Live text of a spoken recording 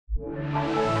We want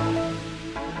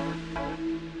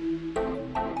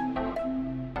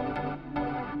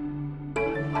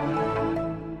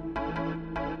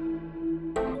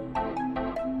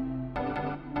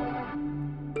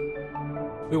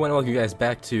to welcome you guys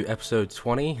back to episode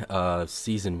 20 of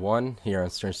season 1 here on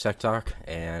Stern's Tech Talk,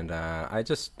 and I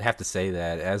just have to say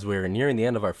that as we're nearing the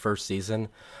end of our first season,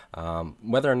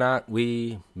 whether or not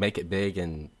we make it big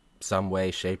in some way,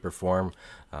 shape, or form,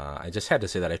 I just had to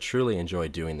say that I truly enjoy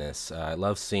doing this. I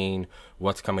love seeing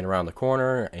what's coming around the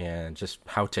corner and just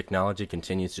how technology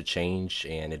continues to change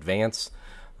and advance.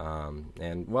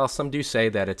 And while some do say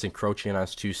that it's encroaching on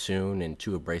us too soon and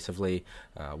too abrasively,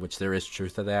 which there is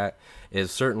truth to that,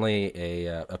 is certainly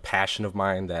a passion of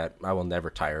mine that I will never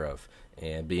tire of.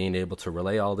 And being able to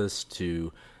relay all this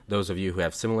to those of you who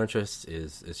have similar interests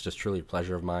is just truly a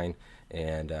pleasure of mine.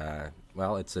 And,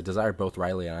 well, it's a desire both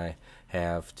Riley and I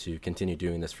have to continue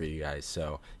doing this for you guys.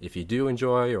 So if you do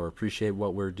enjoy or appreciate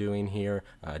what we're doing here,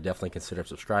 definitely consider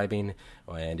subscribing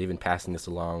and even passing this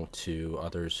along to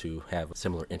others who have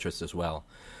similar interests as well.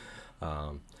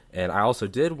 And I also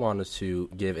did want to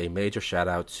give a major shout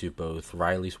out to both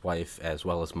Riley's wife as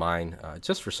well as mine,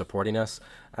 just for supporting us.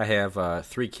 I have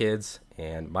 3 kids,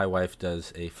 and my wife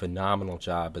does a phenomenal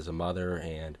job as a mother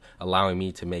and allowing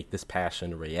me to make this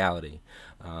passion a reality.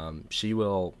 She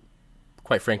will,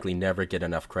 quite frankly, never get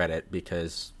enough credit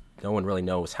because no one really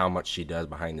knows how much she does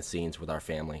behind the scenes with our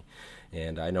family.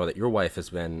 And I know that your wife has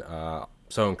been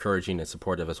so encouraging and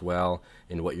supportive as well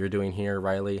in what you're doing here,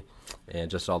 Riley,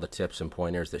 and just all the tips and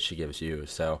pointers that she gives you.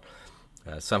 So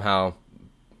somehow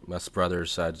us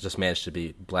brothers just managed to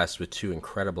be blessed with 2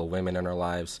 incredible women in our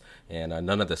lives, and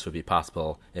none of this would be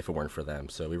possible if it weren't for them.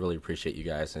 So we really appreciate you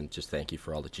guys and just thank you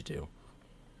for all that you do.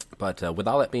 But with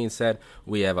all that being said,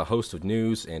 we have a host of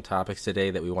news and topics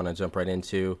today that we want to jump right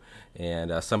into,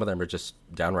 and some of them are just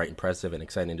downright impressive and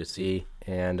exciting to see.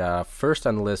 And first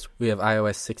on the list, we have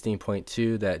iOS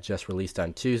 16.2 that just released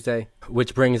on Tuesday,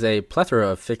 which brings a plethora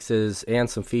of fixes and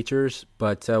some features,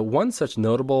 but one such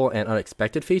notable and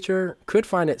unexpected feature could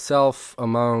find itself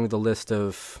among the list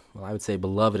of, well, I would say,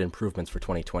 beloved improvements for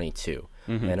 2022,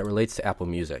 and it relates to Apple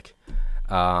Music.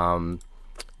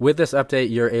 With this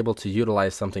update, you're able to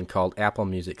utilize something called Apple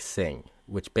Music Sing,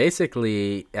 which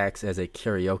basically acts as a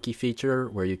karaoke feature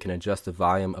where you can adjust the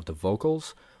volume of the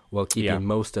vocals while keeping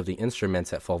most of the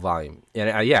instruments at full volume. And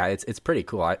it's pretty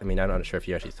cool. I mean, I'm not sure if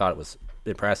you actually thought it was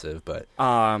impressive, but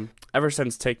ever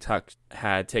since TikTok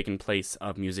had taken place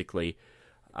of Musical.ly,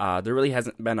 there really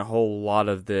hasn't been a whole lot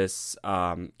of this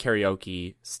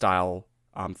karaoke style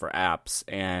for apps,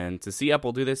 and to see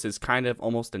Apple do this is kind of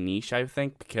almost a niche, I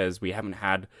think, because we haven't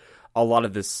had a lot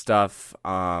of this stuff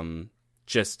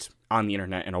just on the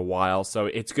internet in a while, so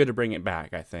it's good to bring it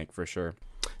back, I think, for sure.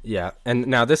 Yeah, and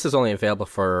now this is only available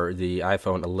for the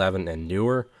iPhone 11 and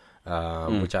newer,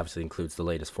 which obviously includes the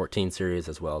latest 14 series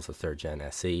as well as the 3rd Gen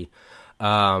SE.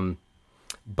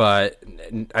 But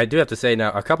I do have to say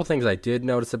now, a couple things I did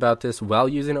notice about this while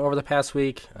using it over the past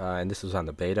week, and this was on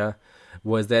the beta,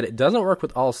 was that it doesn't work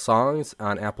with all songs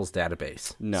on Apple's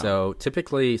database. No. So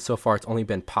typically, so far, it's only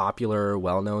been popular,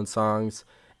 well-known songs.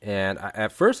 And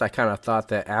at first, I kind of thought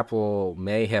that Apple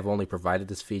may have only provided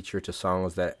this feature to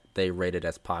songs that they rated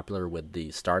as popular with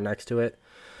the star next to it.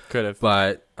 Could have.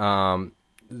 But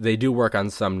they do work on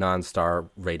some non-star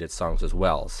rated songs as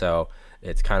well. So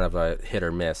it's kind of a hit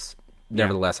or miss.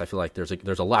 Nevertheless, I feel like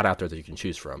there's a lot out there that you can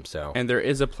choose from. So, and there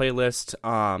is a playlist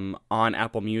on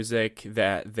Apple Music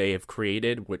that they have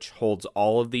created, which holds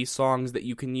all of these songs that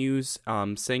you can use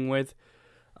Sing with.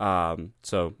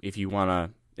 So if you want to,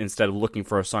 instead of looking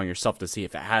for a song yourself to see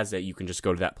if it has it, you can just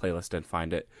go to that playlist and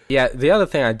find it. Yeah, the other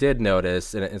thing I did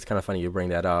notice, and it's kind of funny you bring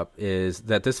that up, is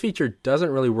that this feature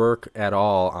doesn't really work at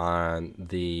all on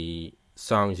the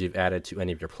songs you've added to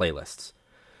any of your playlists.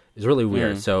 It's really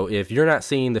weird. So if you're not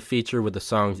seeing the feature with the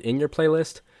songs in your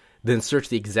playlist, then search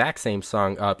the exact same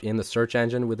song up in the search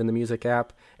engine within the music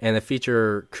app, and the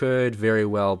feature could very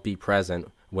well be present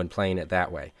when playing it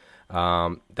that way.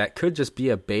 That could just be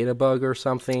a beta bug or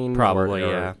something. Probably,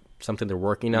 or something they're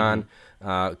working on.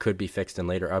 Could be fixed in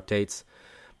later updates.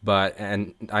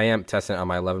 And I am testing it on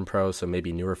my 11 Pro, so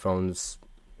maybe newer phones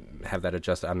have that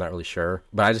adjusted. I'm not really sure.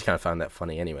 But I just kind of found that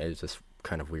funny anyway. It's just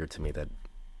kind of weird to me that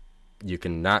you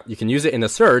can use it in the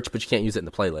search, but you can't use it in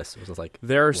the playlist. It was like,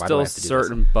 there are still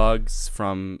certain bugs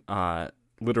from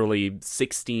literally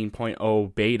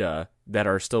 16.0 beta that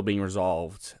are still being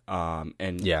resolved,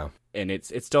 and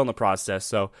it's still in the process.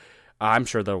 So I'm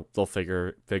sure they'll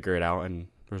figure it out and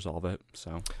resolve it.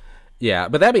 So Yeah,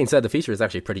 but that being said, the feature is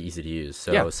actually pretty easy to use.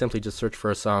 So Yeah. simply just search for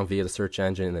a song via the search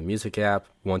engine in the music app.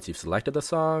 Once you've selected the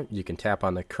song, you can tap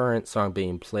on the current song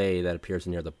being played that appears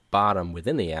near the bottom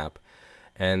within the app.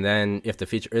 And then if the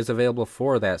feature is available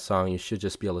for that song, you should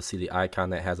just be able to see the icon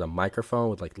that has a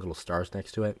microphone with like little stars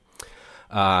next to it.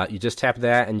 You just tap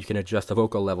that and you can adjust the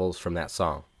vocal levels from that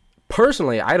song.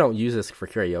 Personally, I don't use this for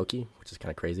karaoke, which is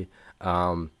kind of crazy.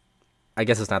 I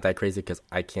guess it's not that crazy because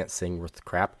I can't sing worth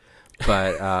crap.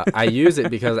 But I use it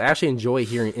because I actually enjoy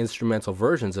hearing instrumental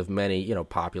versions of many,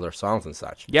 popular songs and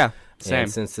such. Yeah, same.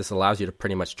 And since this allows you to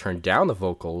pretty much turn down the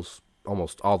vocals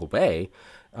almost all the way,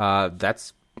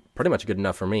 that's pretty much good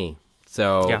enough for me.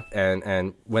 So, Yeah.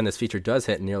 and when this feature does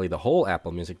hit nearly the whole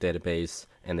Apple Music database,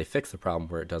 and they fix the problem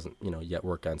where it doesn't, yet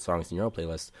work on songs in your own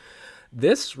playlist,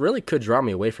 this really could draw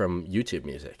me away from YouTube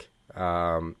Music.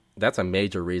 That's a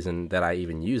major reason that I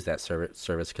even use that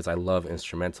service because I love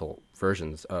instrumental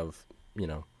versions of,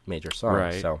 major songs.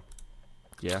 Right. So,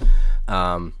 Yeah.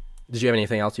 did you have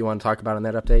anything else you want to talk about in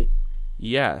that update?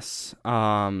 Yes.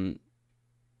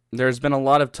 There's been a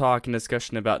lot of talk and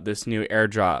discussion about this new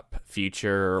AirDrop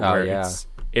feature where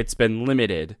it's been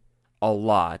limited a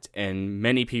lot, and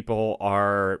many people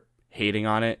are hating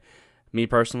on it. Me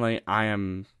personally, I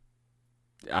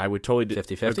would totally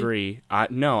 50-50? agree.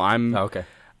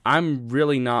 I'm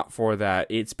really not for that.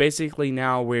 It's basically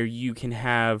now where you can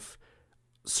have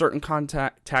certain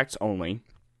contacts only,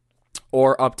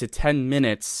 or up to 10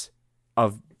 minutes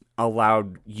of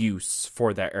allowed use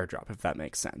for that AirDrop, if that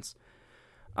makes sense.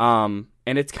 And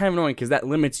it's kind of annoying because that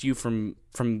limits you from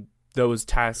those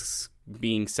tasks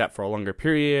being set for a longer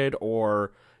period,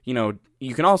 or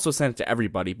you can also send it to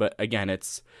everybody. But again,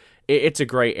 it's a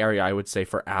gray area, I would say,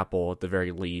 for Apple at the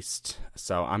very least.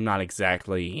 So I'm not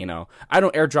exactly, I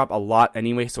don't AirDrop a lot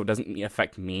anyway, so it doesn't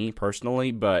affect me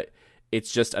personally, but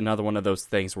it's just another one of those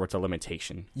things where it's a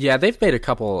limitation. Yeah, they've made a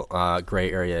couple gray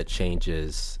area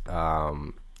changes,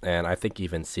 and I think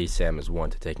even CSAM is one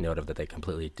to take note of, that they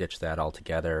completely ditched that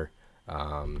altogether.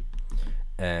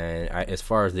 As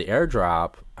far as the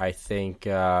AirDrop, I think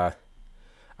I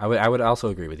would also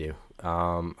agree with you.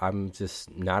 I'm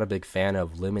just not a big fan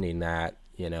of limiting that,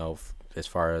 as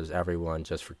far as everyone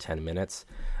just for 10 minutes.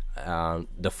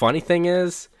 The funny thing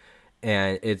is,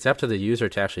 and it's up to the user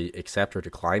to actually accept or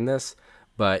decline this,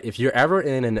 but if you're ever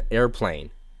in an airplane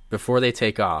before they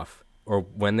take off or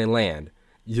when they land,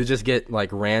 you just get like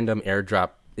random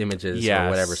AirDrop images or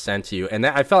whatever sent to you. And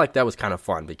I felt like that was kind of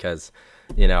fun because,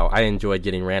 I enjoyed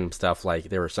getting random stuff, like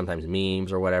there were sometimes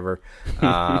memes or whatever.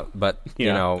 But,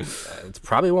 it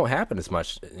probably won't happen as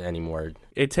much anymore.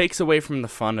 It takes away from the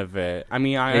fun of it. I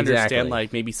mean, I understand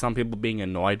like maybe some people being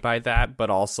annoyed by that, but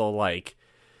also like,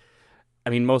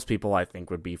 most people I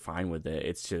think would be fine with it.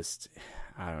 It's just,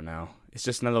 I don't know. It's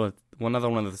just another one of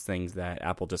those things that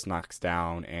Apple just knocks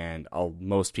down, and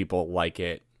most people like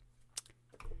it.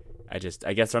 I guess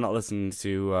they're not listening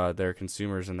to their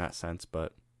consumers in that sense,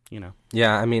 but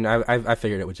Yeah, I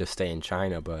figured it would just stay in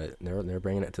China, but they're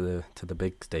bringing it to the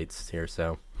big states here.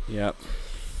 So yep.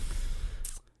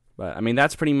 But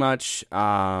that's pretty much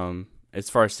as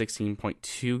far as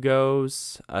 16.2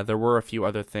 goes. There were a few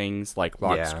other things like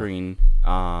lock screen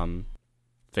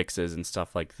fixes and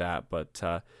stuff like that,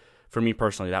 but for me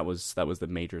personally, that was the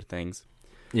major things.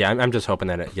 Yeah, I'm just hoping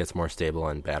that it gets more stable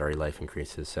and battery life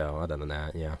increases. So other than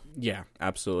that, yeah. Yeah,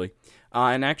 absolutely.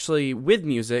 And actually, with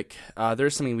music,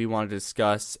 there's something we wanted to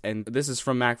discuss, and this is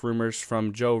from Mac Rumors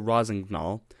from Joe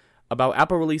Rosignol, about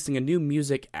Apple releasing a new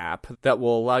music app that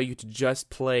will allow you to just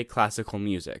play classical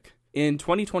music. In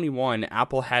 2021,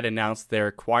 Apple had announced their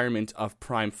requirement of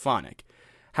Prime Phonic.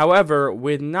 However,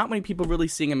 with not many people really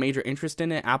seeing a major interest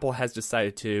in it, Apple has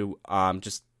decided to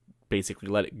just basically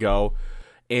let it go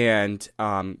and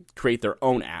create their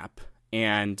own app.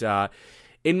 And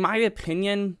in my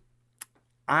opinion,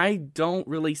 I don't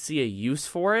really see a use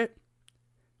for it,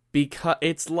 because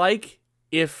it's like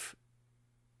if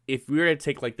we were to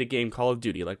take like the game Call of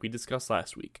Duty, like we discussed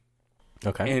last week.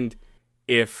 Okay. And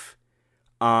if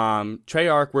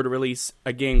Treyarch were to release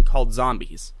a game called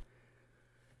Zombies,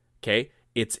 okay,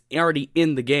 it's already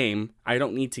in the game. I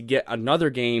don't need to get another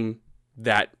game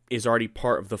that is already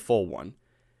part of the full one.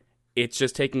 It's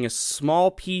just taking a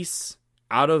small piece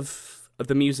out of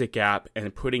the music app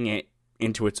and putting it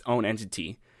into its own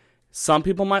entity. Some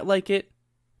people might like it.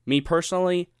 Me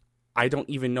personally, I don't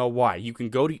even know why. You can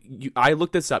go to... I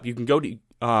looked this up. You can go to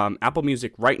Apple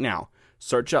Music right now.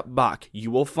 Search up Bach.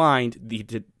 You will find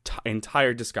the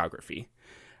entire discography.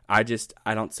 I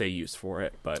don't say use for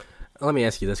it, but... Let me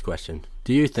ask you this question.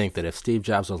 Do you think that if Steve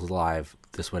Jobs was alive,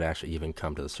 this would actually even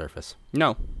come to the surface?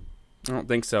 No. I don't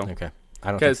think so. Okay. I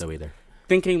don't think so either.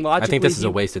 thinking logically, I think this is a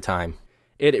waste of time.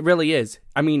 It really is.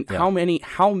 I mean, Yeah. how many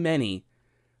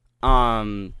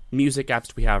music apps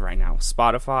do we have right now?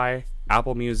 Spotify,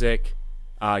 Apple Music,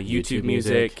 YouTube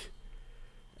Music,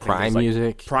 Prime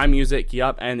Music. Prime Music.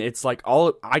 Yep, and it's like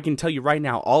I can tell you right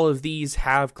now, all of these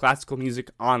have classical music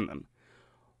on them.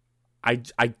 I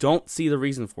don't see the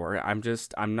reason for it. I'm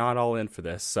not all in for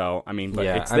this. So I mean, but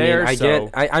it's there.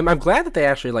 I'm glad that they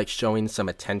actually like showing some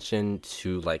attention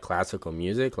to like classical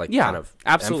music, like kind of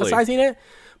absolutely emphasizing it.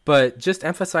 But just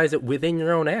emphasize it within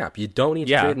your own app. You don't need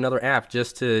to create another app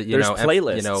just to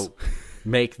playlists.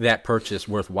 Make that purchase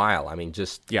worthwhile. I mean,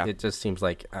 it just seems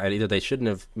like either they shouldn't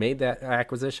have made that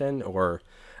acquisition, or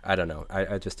I don't know.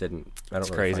 I just didn't. I don't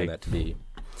really crazy. find that to be.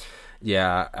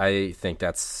 Yeah, I think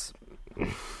that's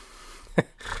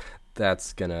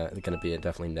that's gonna be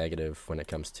definitely negative when it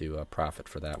comes to profit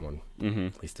for that one. Mm-hmm.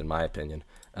 At least in my opinion.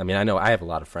 I mean, I know I have a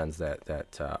lot of friends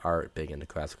that are big into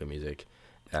classical music.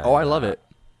 I love it.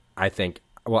 I think.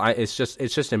 Well, it's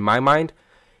just in my mind.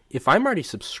 If I'm already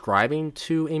subscribing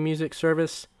to a music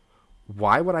service,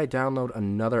 why would I download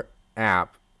another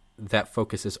app that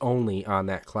focuses only on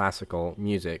that classical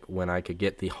music when I could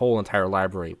get the whole entire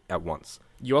library at once?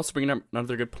 You also bring up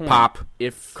another good point. Pop,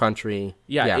 country.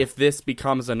 Yeah, if this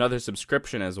becomes another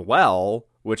subscription as well,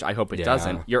 which I hope it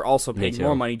doesn't, you're also paying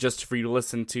more money just for you to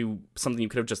listen to something you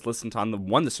could have just listened to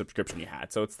on the subscription you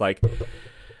had. So it's like...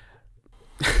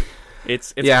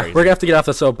 It's crazy. We're gonna have to get off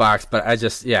the soapbox, but I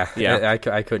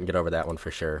couldn't get over that one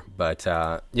for sure. But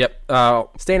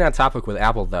staying on topic with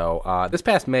Apple though, this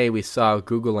past May we saw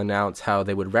Google announce how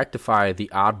they would rectify the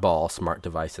oddball smart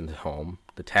device in the home,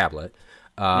 the tablet,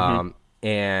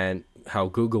 and how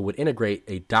Google would integrate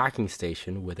a docking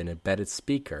station with an embedded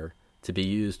speaker to be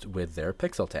used with their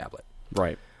Pixel tablet.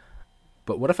 Right.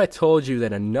 But what if I told you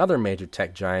that another major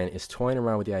tech giant is toying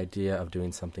around with the idea of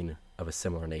doing something of a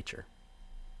similar nature?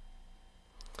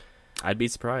 I'd be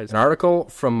surprised. An article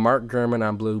from Mark Gurman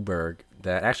on Bloomberg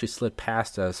that actually slid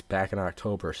past us back in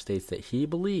October states that he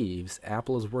believes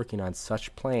Apple is working on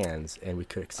such plans and we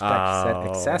could expect said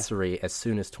accessory as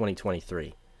soon as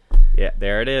 2023. Yeah,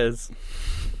 there it is.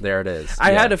 There it is.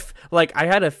 I had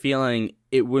a feeling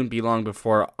it wouldn't be long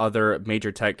before other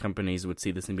major tech companies would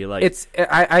see this and be like,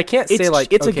 I can't say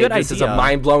like it's a good this idea. is a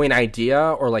mind-blowing idea,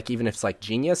 or like even if it's like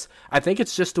genius. I think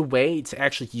it's just a way to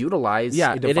actually utilize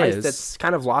a device that's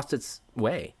kind of lost its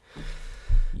way.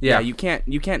 Yeah, you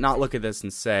can't not look at this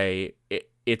and say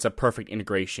it's a perfect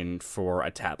integration for a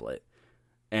tablet.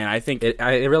 And I think it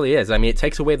really is. I mean, it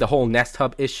takes away the whole Nest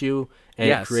Hub issue, and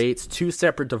it creates two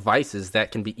separate devices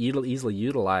that can be easily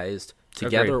utilized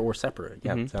together or separate.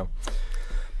 Yeah. Mm-hmm. So,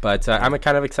 but I'm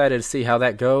kind of excited to see how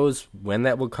that goes. When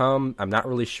that will come, I'm not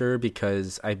really sure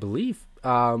because I believe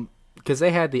because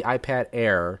they had the iPad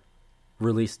Air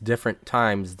released different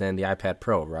times than the iPad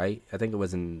Pro, right? I think it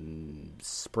was in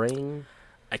spring.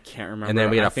 I can't remember. And then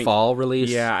we had a fall release.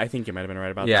 Yeah, I think you might have been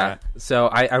right about that. So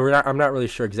I'm not really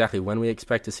sure exactly when we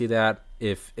expect to see that.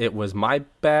 If it was my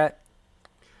bet,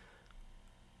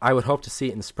 I would hope to see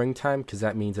it in the springtime because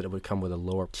that means that it would come with a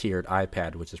lower tiered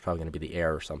iPad, which is probably going to be the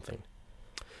Air or something.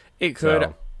 It could.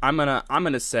 So, I'm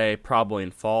gonna say probably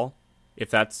in fall.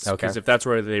 If that's because if that's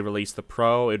where they release the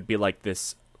Pro, it'd be like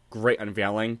this great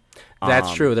unveiling.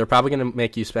 That's true. They're probably going to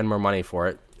make you spend more money for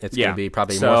it. It's going to be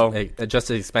probably just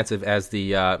as expensive as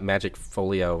the Magic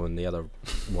Folio and the other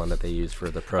one that they use for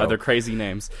the Pro. Other crazy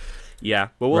names. Yeah,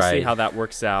 but we'll see how that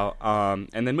works out.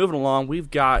 And then moving along,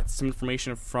 we've got some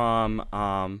information from,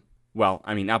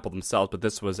 Apple themselves, but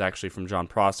this was actually from John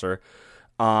Prosser.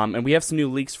 And we have some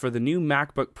new leaks for the new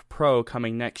MacBook Pro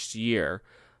coming next year.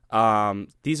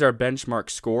 These are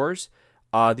benchmark scores.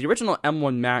 The original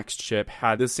M1 Max chip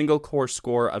had the single-core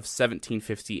score of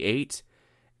 1758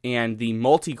 and the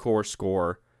multi-core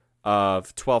score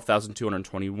of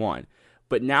 12,221.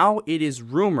 But now it is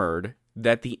rumored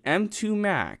that the M2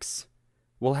 Max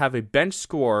will have a bench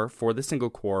score for the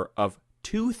single-core of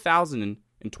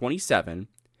 2,027,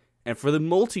 and for the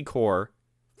multi-core,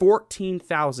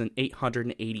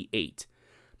 14,888.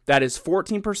 That is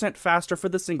 14% faster for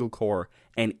the single-core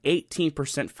and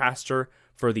 18% faster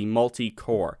for the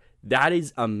multi-core. That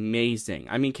is amazing.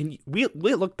 I mean, we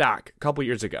look back a couple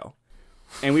years ago,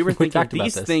 and we were thinking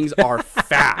these things are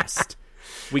fast.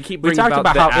 We talked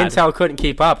about how Intel couldn't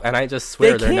keep up, and I just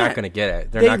swear they're not going to get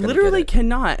it. They literally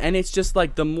cannot, and it's just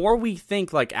like the more we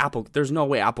think like Apple, there's no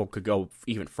way Apple could go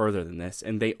even further than this,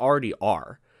 and they already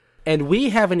are. And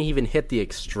we haven't even hit the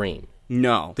extreme.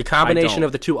 No. The combination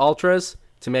of the two Ultras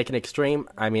to make an extreme,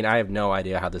 I mean, I have no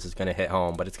idea how this is going to hit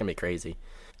home, but it's going to be crazy.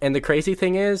 And the crazy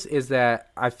thing is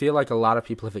that I feel like a lot of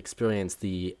people have experienced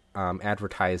the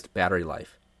advertised battery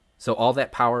life. So all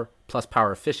that power plus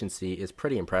power efficiency is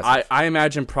pretty impressive. I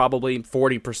imagine probably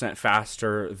 40%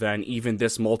 faster than even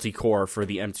this multi-core for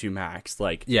the M2 Max.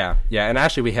 Like, yeah, and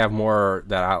actually we have more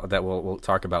that we'll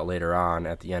talk about later on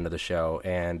at the end of the show.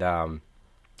 And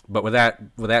but with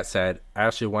that said, I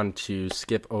actually wanted to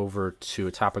skip over to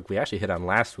a topic we actually hit on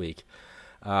last week,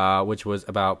 which was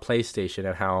about PlayStation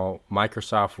and how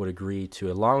Microsoft would agree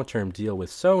to a long-term deal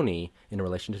with Sony in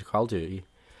relation to Call of Duty,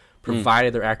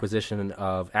 provided their acquisition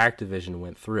of Activision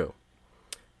went through.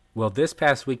 Well, this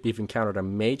past week we've encountered a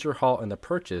major halt in the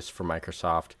purchase for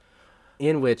Microsoft,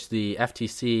 in which the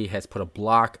FTC has put a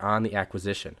block on the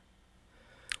acquisition.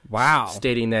 wow.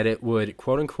 Stating that it would,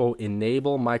 quote-unquote,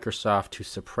 enable Microsoft to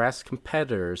suppress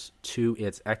competitors to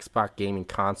its Xbox gaming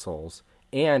consoles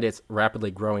and its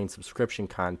rapidly growing subscription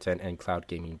content and cloud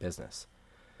gaming business.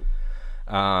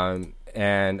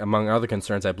 And among other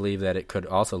concerns, I believe that it could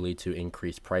also lead to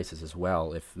increased prices as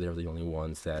well if they're the only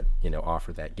ones that,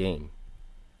 offer that game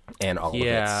and all of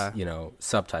its,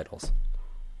 subtitles.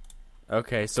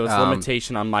 Okay, so it's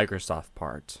limitation on Microsoft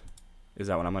part. Is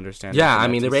that what I'm understanding? Yeah, I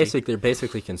mean, they're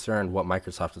basically concerned what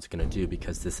Microsoft is going to do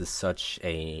because this is such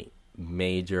a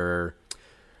major.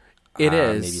 It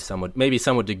is. Maybe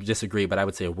some would disagree, but I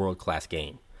would say a world-class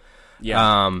game.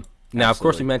 Yeah. Now, of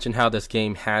course, we mentioned how this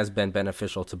game has been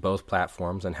beneficial to both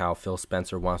platforms and how Phil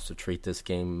Spencer wants to treat this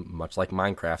game much like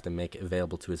Minecraft and make it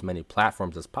available to as many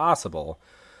platforms as possible.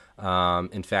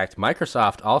 In fact,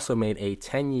 Microsoft also made a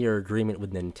 10-year agreement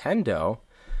with Nintendo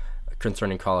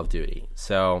concerning Call of Duty.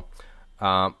 So,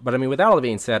 but I mean, with all that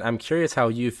being said, I'm curious how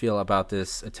you feel about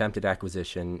this attempted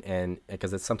acquisition, and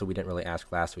because it's something we didn't really ask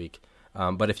last week.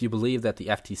 But if you believe that the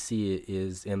FTC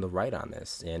is in the right on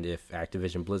this, and if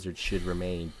Activision Blizzard should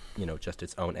remain, just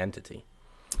its own entity.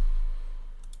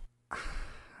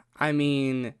 I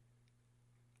mean,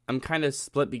 I'm kind of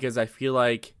split because I feel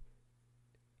like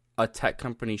a tech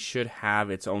company should have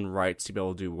its own rights to be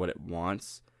able to do what it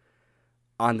wants.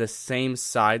 On the same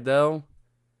side, though,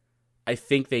 I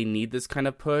think they need this kind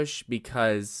of push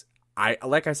because,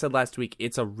 like I said last week,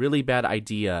 it's a really bad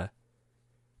idea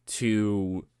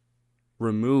to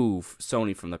remove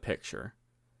Sony from the picture.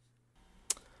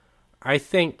 I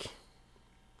think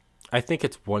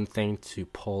it's one thing to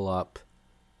pull up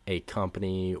a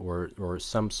company or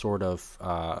some sort of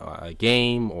a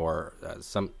game or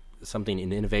something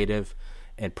innovative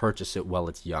and purchase it while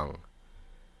it's young.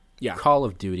 Yeah. Call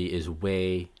of Duty is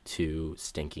way too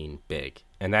stinking big,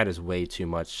 and that is way too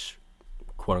much,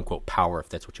 quote unquote, power, if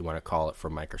that's what you want to call it,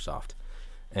 for Microsoft.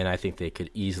 And I think they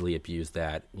could easily abuse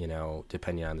that,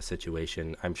 depending on the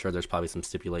situation. I'm sure there's probably some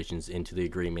stipulations into the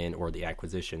agreement or the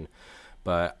acquisition.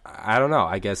 But I don't know.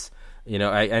 I guess,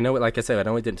 I know, like I said, I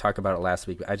know we didn't talk about it last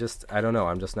week. But I don't know.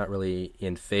 I'm just not really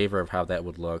in favor of how that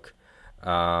would look.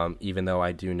 Even though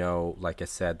I do know, like I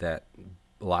said, that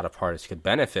a lot of parties could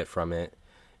benefit from it.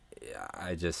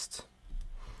 I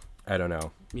don't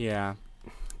know. Yeah.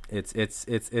 It's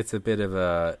a bit of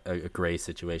a gray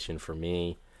situation for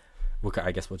me.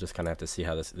 I guess we'll just kind of have to see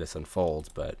how this unfolds.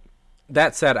 But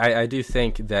that said, I do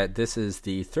think that this is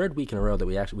the third week in a row that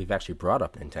we've actually brought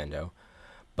up Nintendo.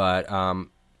 But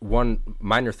one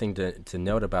minor thing to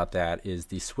note about that is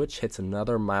the Switch hits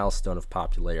another milestone of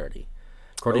popularity.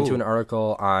 According to an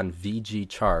article on VG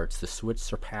Charts, the Switch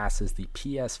surpasses the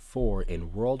PS4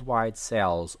 in worldwide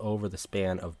sales over the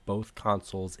span of both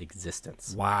consoles'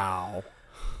 existence. Wow.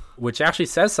 Which actually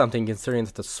says something considering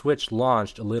that the Switch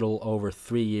launched a little over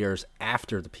 3 years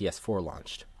after the PS4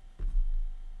 launched.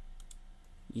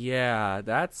 Yeah,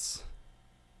 that's...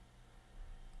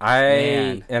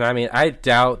 I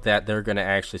doubt that they're going to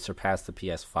actually surpass the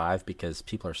PS5 because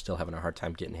people are still having a hard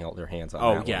time getting their hands on that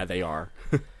one. Oh, yeah, they are.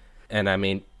 And I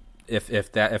mean,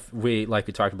 if we, like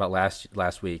we talked about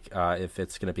last week, if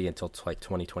it's going to be until like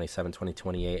 2027,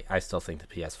 2028, I still think the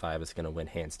PS5 is going to win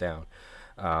hands down.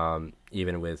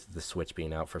 Even with the Switch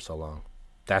being out for so long.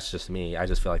 That's just me. I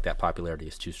just feel like that popularity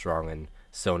is too strong, and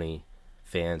Sony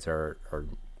fans are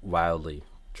wildly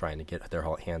trying to get their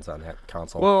hands on that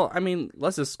console. Well, I mean,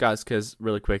 let's discuss, because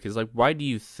really quick, is like, why do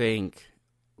you think,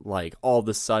 like, all of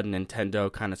a sudden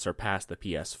Nintendo kind of surpassed the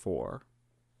PS4?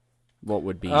 What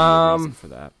would be the reason for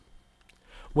that?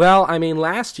 Well, I mean,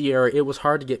 last year it was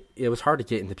hard to get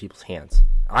into people's hands.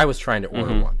 I was trying to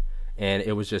order one. And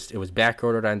it was back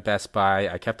ordered on Best Buy.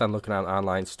 I kept on looking on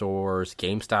online stores.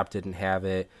 GameStop didn't have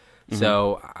it.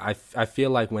 So I feel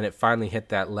like when it finally hit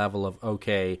that level of,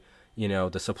 okay,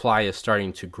 the supply is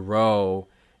starting to grow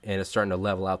and it's starting to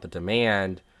level out the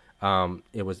demand,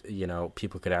 it was,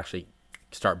 people could actually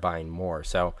start buying more.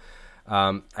 So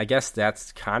I guess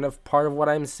that's kind of part of what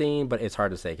I'm seeing, but it's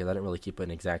hard to say because I didn't really keep an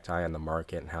exact eye on the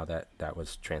market and how that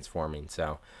was transforming.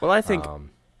 So, well, I think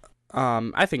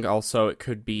also it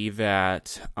could be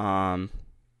that, I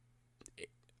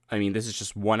mean, this is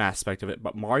just one aspect of it,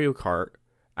 but Mario Kart,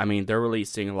 I mean, they're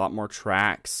releasing a lot more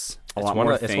tracks, lot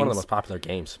more things. It's one of the most popular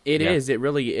games. It is. It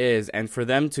really is. And for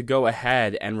them to go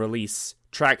ahead and release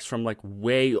tracks from like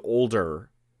way older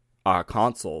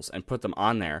consoles and put them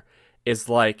on there is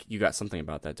like, you got something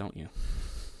about that, don't you?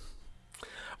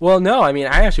 Well, no, I mean,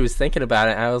 I actually was thinking about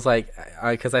it. And I was like,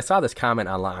 because I saw this comment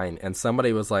online, and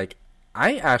somebody was like,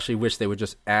 I actually wish they would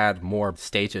just add more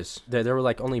stages. There were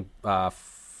like only, I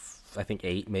think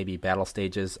 8 maybe battle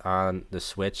stages on the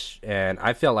Switch, and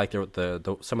I felt like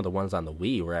some of the ones on the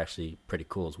Wii were actually pretty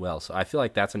cool as well. So I feel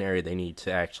like that's an area they need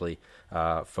to actually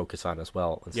focus on as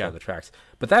well instead of the tracks.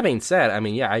 But that being said, I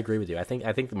mean, yeah, I agree with you. I think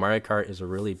the Mario Kart is a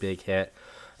really big hit,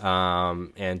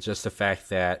 and just the fact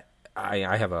that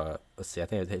I have let's see, I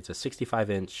think it's a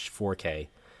 65-inch 4K.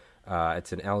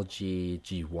 It's an LG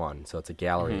G1, so it's a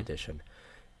gallery edition.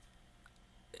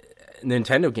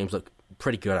 Nintendo games look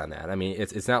pretty good on that. I mean,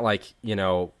 it's not like,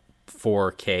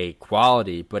 4K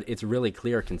quality, but it's really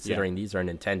clear considering these are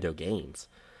Nintendo games,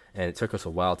 and it took us a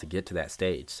while to get to that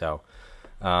stage. So,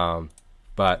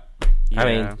 but I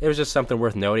mean, it was just something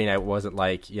worth noting. It wasn't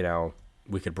like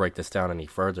we could break this down any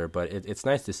further, but it's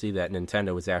nice to see that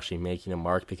Nintendo was actually making a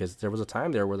mark, because there was a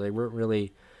time there where they weren't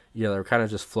really, they were kind of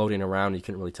just floating around. You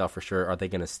couldn't really tell for sure. Are they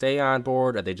going to stay on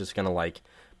board? Are they just going to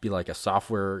be like a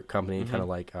software company, kind of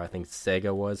like I think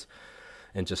Sega was,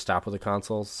 and just stop with the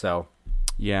consoles? So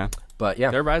yeah, but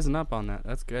yeah, they're rising up on that.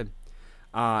 That's good.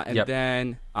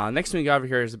 Then next thing we got over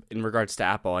here is in regards to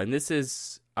Apple, and this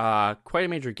is quite a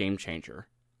major game changer.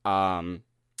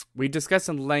 We discussed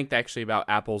in length actually about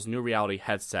Apple's new reality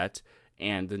headset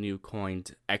and the new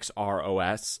coined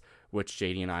XR which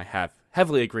JD and I have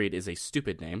heavily agreed is a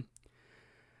stupid name.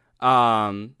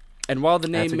 And while the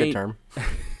name That's a good term.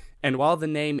 And while the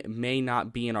name may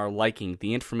not be in our liking,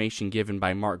 the information given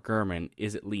by Mark Gurman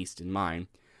is at least in mine.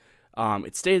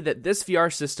 It stated that this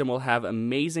VR system will have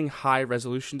amazing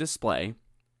high-resolution display,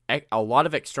 a lot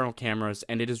of external cameras,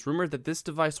 and it is rumored that this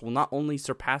device will not only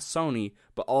surpass Sony,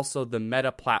 but also the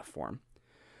Meta platform.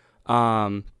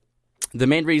 The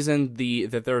main reason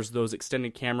that there's those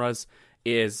extended cameras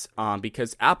is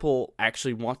because Apple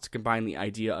actually wants to combine the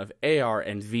idea of AR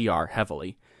and VR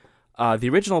heavily. The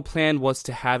original plan was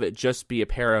to have it just be a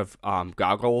pair of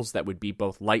goggles that would be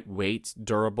both lightweight,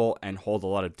 durable, and hold a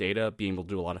lot of data, being able to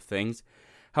do a lot of things.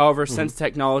 However, since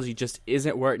technology just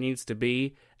isn't where it needs to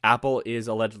be, Apple is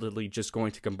allegedly just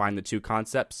going to combine the two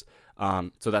concepts.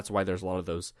 So that's why there's a lot of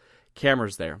those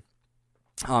cameras there.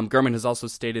 Gurman has also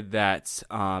stated that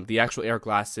the actual AR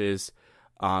glasses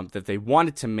that they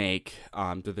wanted to make,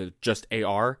 the just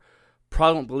AR,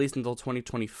 probably won't be released until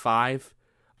 2025.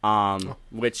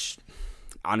 Which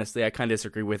honestly I kind of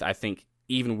disagree with. I think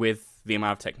even with the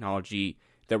amount of technology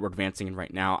that we're advancing in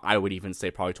right now, I would even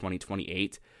say probably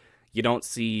 2028. You don't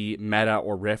see Meta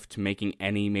or Rift making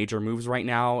any major moves right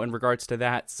now in regards to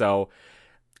that, so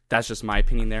that's just my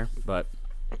opinion there. But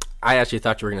I actually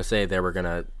thought you were going to say they were going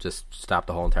to just stop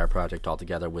the whole entire project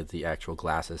altogether with the actual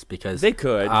glasses, because they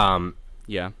could.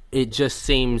 It just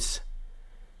seems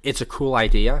it's a cool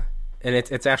idea. And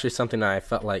it's actually something that I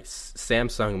felt like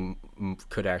Samsung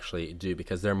could actually do,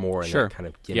 because they're more in that kind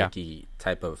of gimmicky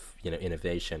type of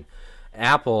innovation.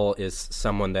 Apple is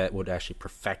someone that would actually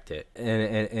perfect it, and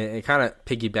it kind of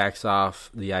piggybacks off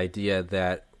the idea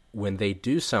that when they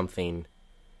do something,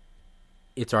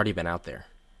 it's already been out there.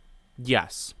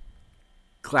 Yes.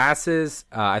 Glasses,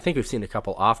 I think we've seen a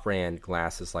couple off-brand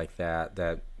glasses like that.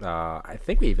 I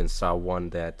think we even saw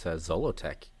one that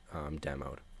Zolotech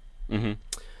demoed. Mm-hmm.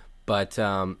 But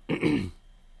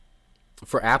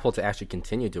for Apple to actually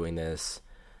continue doing this,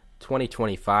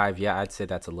 2025, I'd say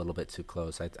that's a little bit too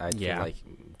close. I'd feel like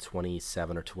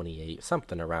 27 or 28,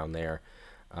 something around there,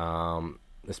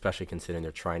 especially considering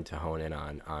they're trying to hone in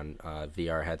on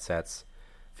VR headsets.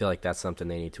 I feel like that's something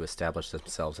they need to establish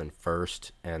themselves in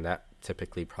first, and that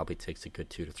typically probably takes a good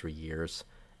 2 to 3 years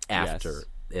after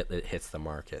it hits the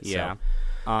market. Yeah.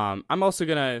 So. I'm also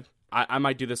going to... I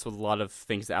might do this with a lot of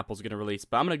things that Apple's going to release,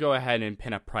 but I'm going to go ahead and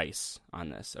pin a price on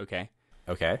this, okay?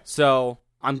 Okay. So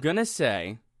I'm going to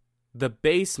say the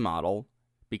base model,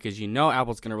 because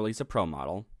Apple's going to release a Pro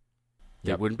model.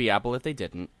 It wouldn't be Apple if they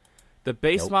didn't. The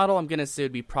base model, I'm going to say,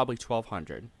 would be probably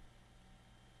 $1,200.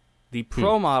 The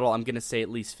Pro model, I'm going to say at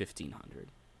least $1,500.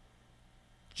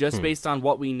 Just based on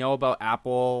what we know about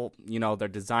Apple, their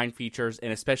design features,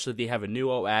 and especially they have a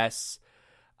new OS.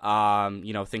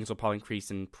 Things will probably increase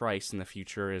in price in the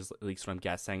future, is at least what I'm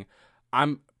guessing.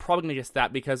 I'm probably going to guess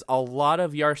that because a lot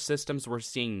of VR systems we're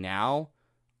seeing now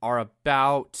are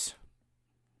about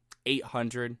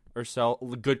 800 or so,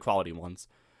 good quality ones.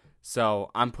 So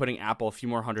I'm putting Apple a few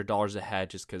more $100 ahead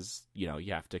just because, you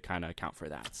have to kind of account for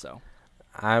that. So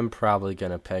I'm probably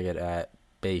going to peg it at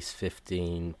base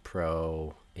 15,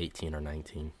 Pro 18 or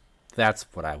 19. That's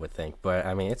what I would think. But,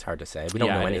 I mean, it's hard to say. We don't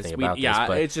know anything about this. Yeah,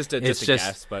 but it's just a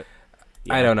guess. But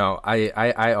yeah. I don't know.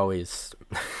 I always...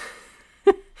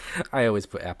 I always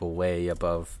put Apple way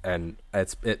above, and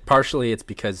partially it's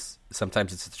because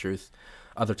sometimes it's the truth.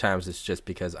 Other times it's just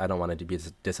because I don't want to be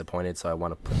disappointed, so I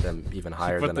want to put them even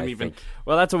higher than I think.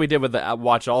 Well, that's what we did with the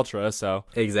Watch Ultra, so.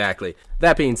 Exactly.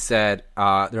 That being said,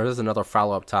 there is another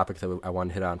follow-up topic that I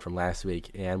wanted to hit on from last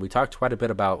week, and we talked quite a bit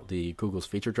about the Google's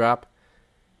feature drop.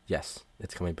 Yes,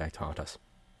 it's coming back to haunt us.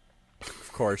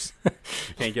 Of course.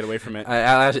 Can't get away from it.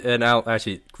 I'll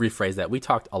actually rephrase that. We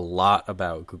talked a lot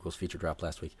about Google's feature drop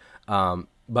last week.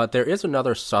 But there is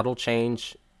another subtle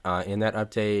change in that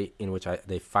update in which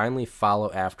they finally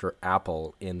follow after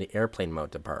Apple in the airplane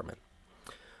mode department.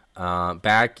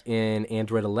 Back in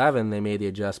Android 11, they made the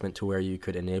adjustment to where you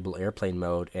could enable airplane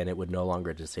mode and it would no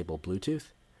longer disable Bluetooth.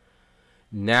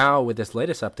 Now, with this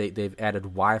latest update, they've added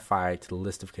Wi-Fi to the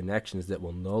list of connections that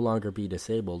will no longer be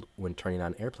disabled when turning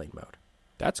on airplane mode.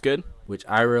 That's good. Which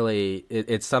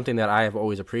it's something that I have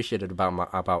always appreciated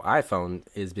about iPhone,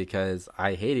 is because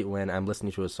I hate it when I'm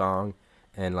listening to a song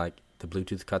and like the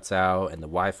Bluetooth cuts out and the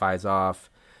Wi-Fi's off.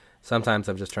 Sometimes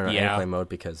I'm just turning on airplane mode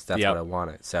because that's what I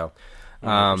wanted. So,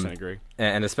 100% agree.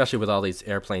 And especially with all these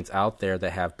airplanes out there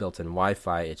that have built-in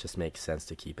Wi-Fi, it just makes sense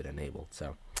to keep it enabled.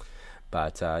 So.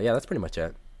 But, that's pretty much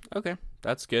it. Okay,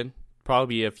 that's good.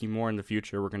 Probably a few more in the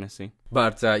future we're going to see.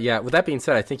 But, with that being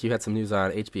said, I think you had some news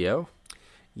on HBO.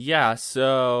 Yeah,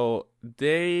 so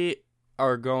they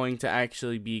are going to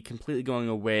actually be completely going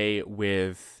away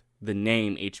with the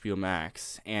name HBO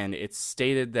Max. And it's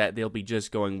stated that they'll be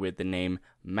just going with the name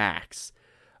Max.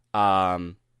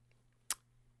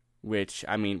 Which,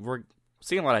 I mean, we're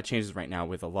seeing a lot of changes right now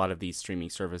with a lot of these streaming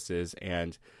services,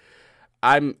 and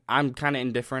I'm kind of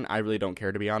indifferent. I really don't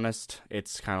care, to be honest.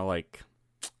 It's kind of like,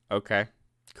 okay,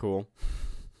 cool.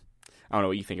 I don't know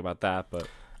what you think about that, but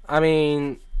I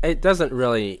mean, it doesn't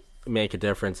really make a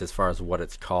difference as far as what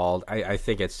it's called. I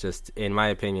think it's just, in my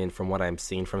opinion, from what I'm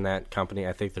seeing from that company,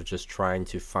 I think they're just trying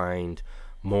to find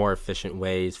more efficient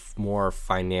ways, more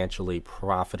financially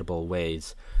profitable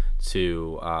ways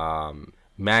to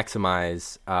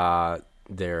maximize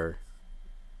their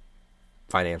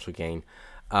financial gain.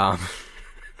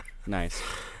 Nice.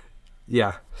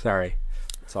 Yeah, sorry.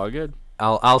 It's all good.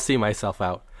 I'll see myself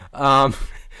out.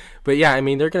 But yeah, I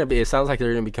mean, it sounds like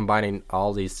they're gonna be combining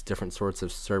all these different sorts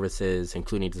of services,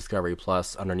 including Discovery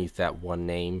Plus, underneath that one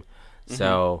name. Mm-hmm.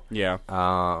 So yeah.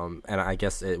 And I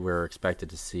guess we're expected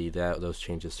to see those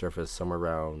changes surface somewhere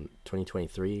around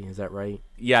 2023. Is that right?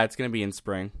 Yeah, it's gonna be in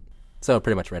spring. So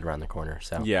pretty much right around the corner.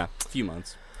 So yeah, a few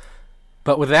months.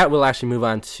 But with that, we'll actually move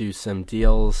on to some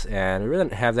deals, and we really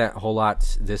didn't have that whole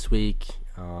lot this week.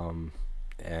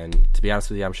 And to be honest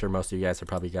with you, I'm sure most of you guys have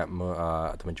probably got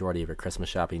the majority of your Christmas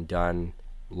shopping done,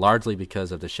 largely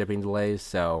because of the shipping delays.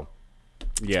 So,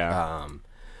 yeah.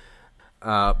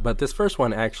 But this first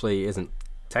one actually isn't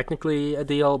technically a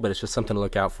deal, but it's just something to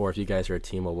look out for if you guys are a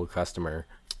T-Mobile customer.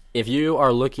 If you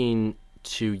are looking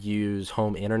to use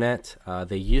home internet,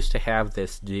 they used to have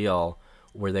this deal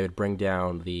where they would bring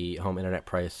down the home internet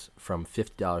price from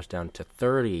 $50 down to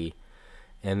 $30,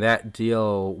 and that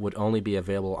deal would only be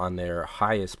available on their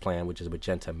highest plan, which is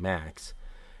Magenta Max.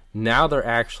 Now they're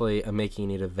actually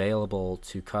making it available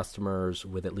to customers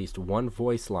with at least one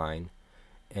voice line,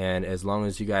 and as long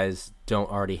as you guys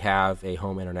don't already have a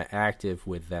home internet active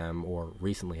with them or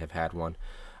recently have had one,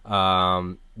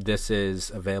 this is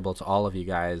available to all of you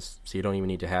guys, so you don't even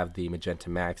need to have the Magenta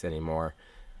Max anymore.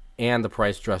 And the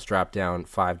price just dropped down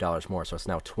 $5 more, so it's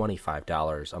now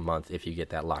 $25 a month if you get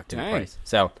that locked-in price.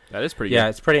 So that is pretty good. Yeah,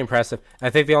 it's pretty impressive.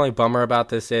 I think the only bummer about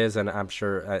this is, and I'm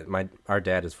sure our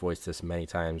dad has voiced this many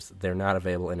times, they're not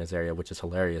available in his area, which is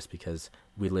hilarious because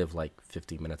we live like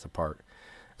 50 minutes apart.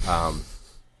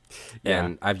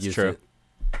 And I've used it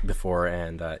before,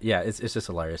 and it's just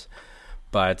hilarious.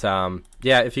 But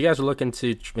if you guys are looking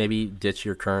to maybe ditch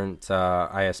your current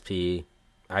ISP,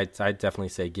 I'd definitely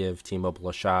say give T-Mobile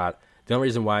a shot. The only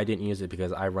reason why I didn't use it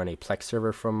because I run a Plex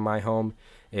server from my home,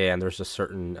 and there's just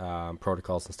certain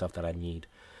protocols and stuff that I need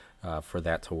for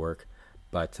that to work.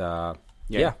 But I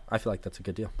feel like that's a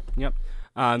good deal. Yep.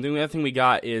 The only other thing we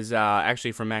got is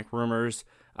actually from Mac Rumors.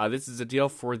 This is a deal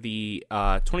for the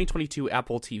 2022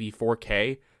 Apple TV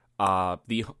 4K,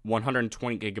 the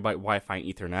 120 gigabyte Wi-Fi and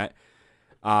Ethernet.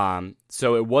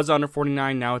 So it was under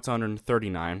 $49, now it's under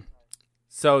 $39.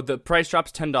 So the price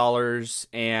drops $10,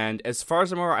 and as far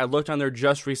as I'm aware, I looked on there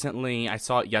just recently. I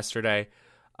saw it yesterday.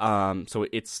 So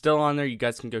it's still on there. You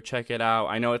guys can go check it out.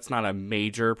 I know it's not a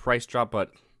major price drop,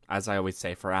 but as I always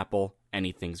say, for Apple,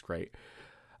 anything's great.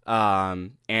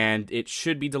 And it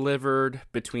should be delivered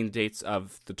between the dates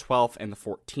of the 12th and the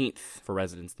 14th for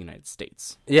residents in the United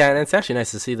States. Yeah, and it's actually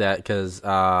nice to see that because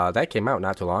that came out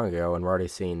not too long ago, and we're already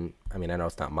seeing, I mean, I know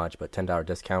it's not much, but $10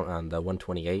 discount on the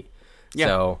 128. Yeah.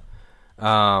 So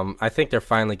I think they're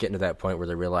finally getting to that point where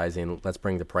they're realizing, let's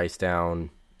bring the price down,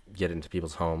 get it into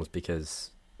people's homes, because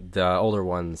the older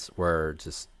ones were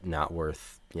just not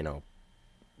worth,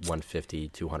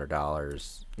 $150,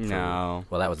 $200. No.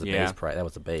 Well, that was the base price. That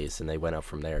was the base, and they went up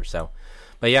from there. So,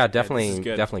 but yeah, definitely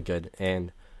good.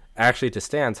 And actually, to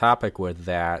stay on topic with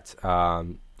that,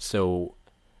 so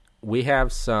we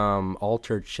have some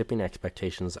altered shipping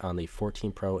expectations on the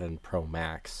 14 Pro and Pro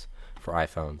Max for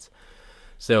iPhones.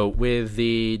 So with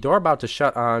the door about to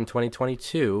shut on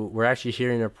 2022, we're actually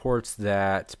hearing reports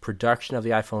that production of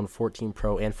the iPhone 14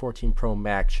 Pro and 14 Pro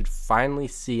Max should finally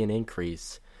see an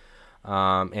increase,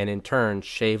 and in turn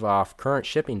shave off current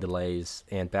shipping delays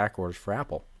and back orders for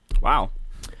Apple. Wow.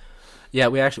 Yeah,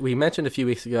 we mentioned a few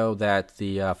weeks ago that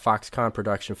the Foxconn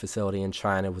production facility in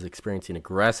China was experiencing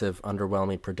aggressive,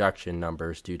 underwhelming production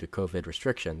numbers due to COVID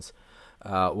restrictions.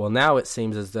 Well, now it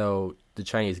seems as though the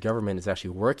Chinese government is actually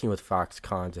working with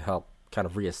Foxconn to help kind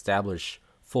of reestablish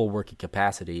full working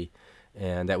capacity,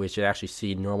 and that we should actually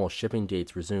see normal shipping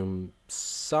dates resume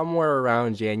somewhere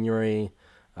around January.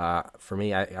 For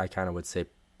me, I kind of would say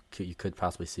you could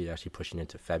possibly see it actually pushing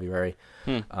into February,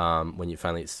 when you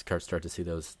finally start to see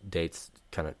those dates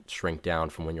kind of shrink down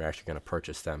from when you're actually going to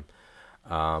purchase them.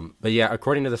 But yeah,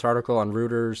 according to this article on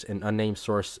Reuters, an unnamed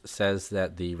source says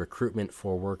that the recruitment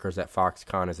for workers at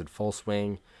Foxconn is in full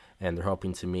swing, and they're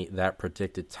hoping to meet that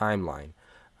predicted timeline.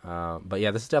 But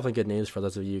yeah, this is definitely good news for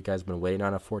those of you guys who've been waiting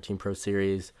on a 14 Pro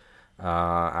series.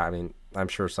 I mean, I'm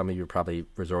sure some of you probably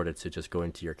resorted to just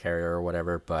going to your carrier or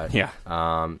whatever, but yeah,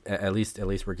 at least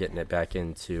we're getting it back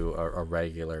into a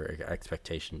regular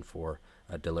expectation for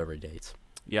delivery dates.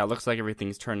 Yeah, it looks like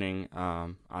everything's turning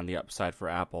on the upside for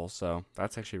Apple, so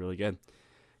that's actually really good.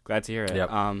 Glad to hear it. Yep.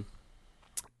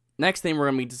 Next thing we're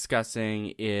going to be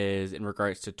discussing is in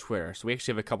regards to Twitter. So we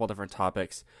actually have a couple different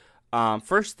topics.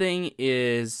 First thing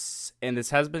is, and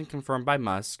this has been confirmed by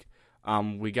Musk,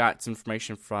 we got some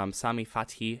information from Sami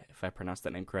Fatih, if I pronounced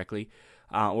that name correctly,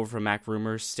 over from Mac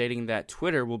Rumors, stating that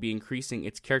Twitter will be increasing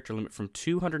its character limit from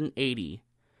 280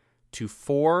 to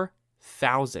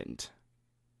 4,000.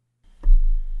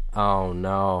 Oh,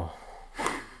 no.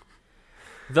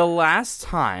 The last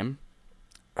time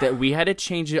that we had to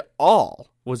change it all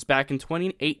was back in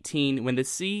 2018 when the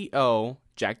CEO,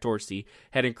 Jack Dorsey,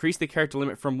 had increased the character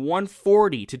limit from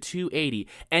 140 to 280.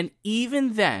 And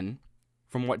even then,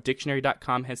 from what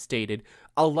Dictionary.com has stated,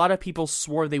 a lot of people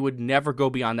swore they would never go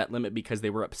beyond that limit because they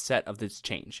were upset of this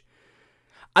change.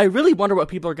 I really wonder what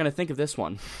people are going to think of this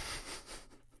one.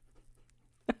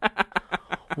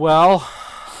 Well,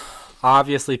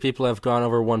 obviously people have gone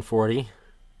over 140.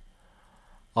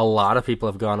 A lot of people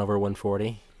have gone over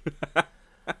 140.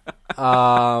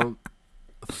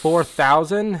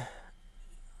 4,000,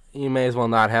 you may as well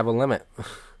not have a limit.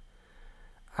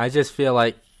 I feel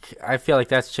like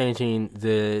that's changing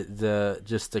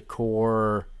the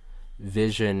core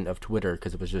vision of Twitter,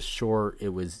 because it was just short. It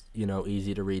was,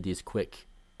 easy to read these quick.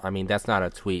 I mean, that's not a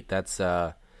tweet.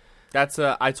 I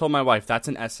told my wife, that's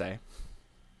an essay.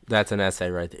 That's an essay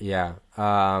right there. Yeah.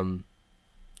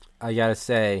 I gotta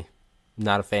say,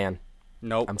 not a fan.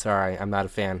 Nope. I'm sorry, I'm not a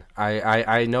fan.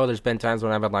 I know there's been times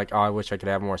when I've been like, oh, I wish I could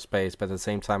have more space, but at the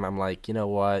same time, I'm like, you know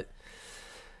what?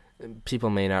 People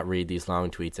may not read these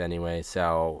long tweets anyway.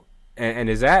 So, and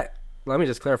is that? Let me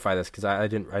just clarify this, because I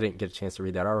didn't get a chance to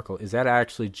read that article. Is that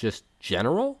actually just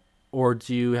general, or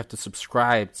do you have to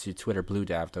subscribe to Twitter Blue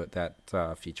to have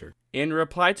that feature? In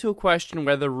reply to a question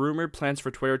whether rumored plans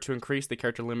for Twitter to increase the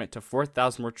character limit to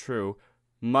 4,000 were true,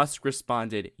 Musk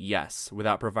responded yes,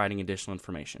 without providing additional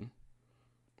information.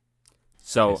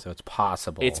 So it's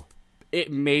possible.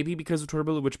 It may be because of Twitter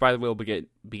Blue, which, by the way, we'll be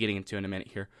getting into in a minute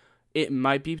here. It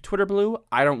might be Twitter Blue.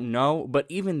 I don't know. But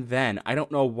even then, I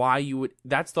don't know why you would.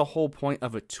 That's the whole point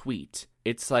of a tweet.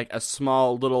 It's like a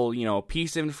small little,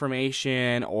 piece of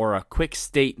information or a quick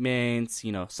statement,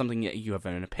 something that you have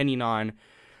an opinion on.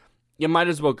 You might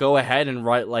as well go ahead and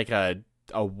write like a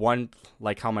one,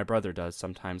 like how my brother does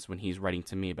sometimes when he's writing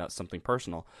to me about something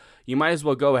personal. You might as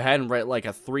well go ahead and write like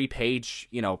a 3-page,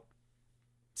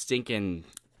 stinking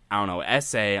I don't know,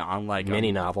 essay on like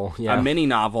mini novel, yeah, a mini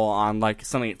novel on like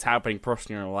something that's happening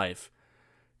personally in your life.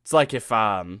 It's like if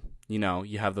you know,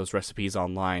 you have those recipes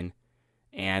online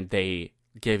and they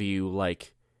give you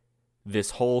like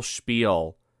this whole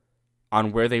spiel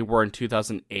on where they were in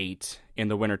 2008 in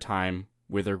the wintertime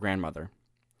with their grandmother.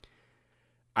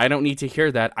 I don't need to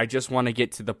hear that. I just want to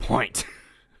get to the point.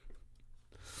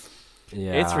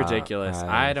 Yeah, it's ridiculous.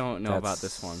 I don't know about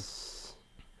this one.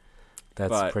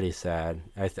 That's pretty sad.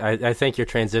 I think you're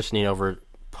transitioning over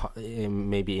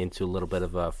maybe into a little bit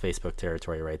of a Facebook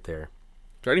territory right there.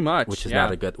 Pretty much, which is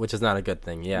not a good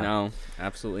thing. Yeah, no,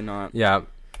 absolutely not. Yeah,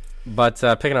 but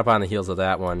picking up on the heels of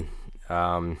that one,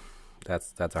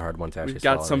 that's a hard one to actually. We've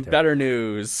got some better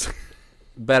news.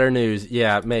 Better news,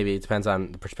 yeah, maybe it depends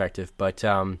on the perspective, but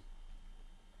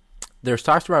there's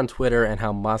talks around Twitter and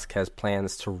how Musk has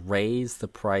plans to raise the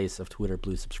price of Twitter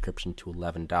Blue subscription to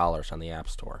 $11 on the App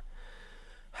Store.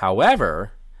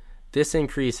 However, this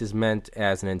increase is meant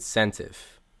as an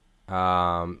incentive.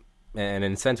 An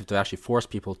incentive to actually force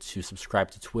people to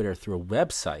subscribe to Twitter through a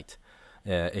website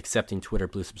accepting Twitter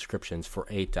Blue subscriptions for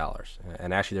 $8.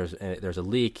 And actually, there's a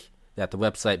leak that the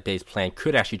website-based plan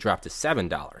could actually drop to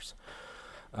 $7,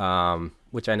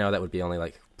 which I know that would be only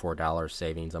like $4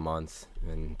 savings a month,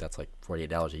 and that's like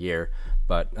 $48 a year.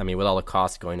 But I mean, with all the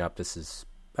costs going up, this is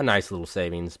a nice little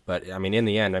savings. But I mean, in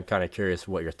the end, I'm kind of curious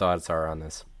what your thoughts are on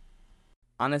this.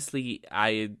 Honestly,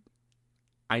 I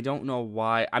don't know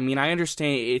why. I mean, I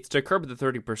understand it's to curb the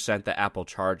 30% that Apple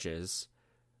charges,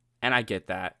 and I get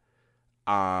that.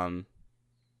 I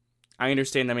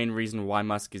understand the main reason why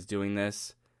Musk is doing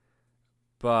this,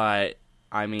 but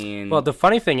I mean... Well, the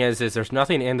funny thing is there's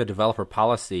nothing in the developer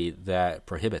policy that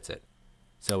prohibits it.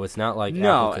 So it's not like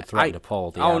Apple could threaten to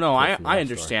pull the app. Oh, no, I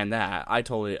understand that. I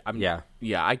totally... Yeah,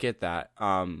 I get that.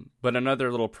 But another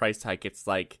little price hike, it's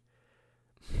like...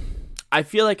 I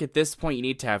feel like at this point you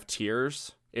need to have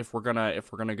tiers if we're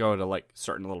gonna go to like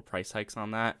certain little price hikes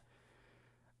on that.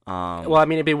 Well, I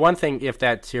mean, it'd be one thing if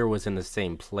that tier was in the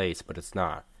same place, but it's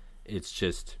not. It's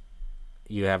just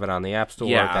you have it on the App Store,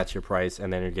 that's your price,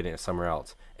 and then you're getting it somewhere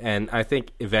else. And I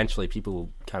think eventually people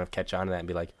will kind of catch on to that and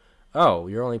be like, "Oh,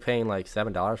 you're only paying like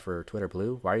 $7 for Twitter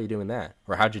Blue? Why are you doing that?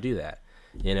 Or how'd you do that?"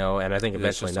 You know, and I think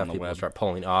eventually enough people will start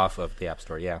pulling off of the App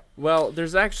Store. Yeah. Well,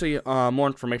 there's actually more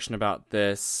information about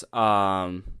this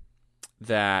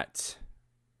that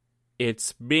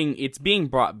it's being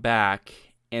brought back,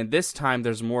 and this time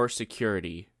there's more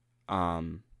security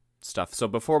stuff. So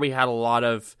before we had a lot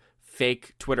of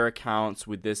fake Twitter accounts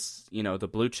with this, you know, the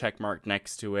blue check mark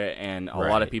next to it, and a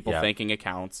lot of people faking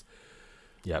accounts.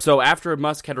 Yep. So after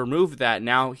Musk had removed that,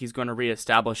 now he's going to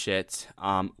reestablish it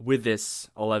with this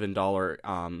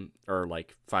 $11 or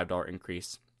like $5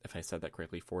 increase, if I said that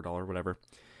correctly, $4, whatever.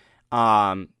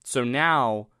 So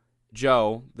now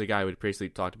Joe, the guy we previously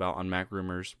talked about on Mac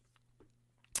Rumors,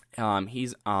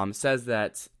 he's says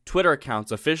that Twitter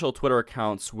accounts, official Twitter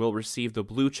accounts, will receive the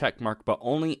blue check mark, but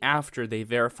only after they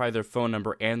verify their phone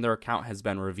number and their account has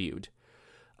been reviewed.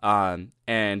 And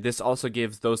this also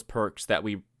gives those perks that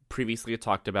we previously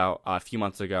talked about a few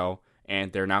months ago,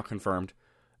 and they're now confirmed.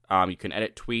 You can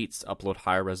edit tweets, upload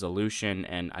higher resolution,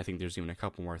 and I think there's even a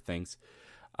couple more things.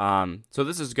 So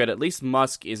this is good. At least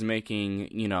Musk is making,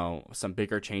 you know, some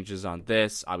bigger changes on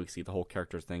this. Obviously, the whole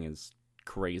character thing is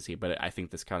crazy, but I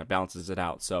think this kind of balances it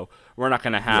out. So we're not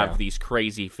going to have these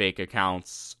crazy fake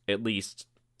accounts, at least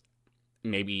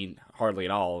maybe hardly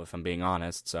at all, if I'm being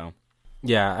honest. So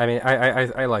yeah, I mean,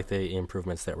 I like the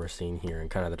improvements that we're seeing here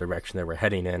and kind of the direction that we're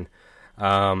heading in.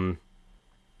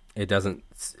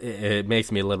 It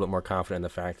makes me a little bit more confident in the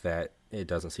fact that it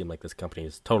doesn't seem like this company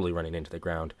is totally running into the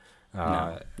ground.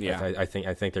 I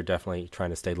think they're definitely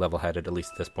trying to stay level-headed, at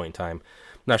least at this point in time.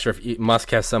 I'm not sure if Musk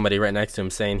has somebody right next to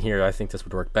him saying, "Here, I think this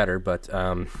would work better," but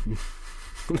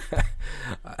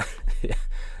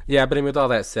yeah. But with all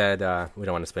that said, we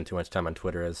don't want to spend too much time on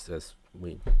Twitter as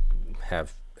we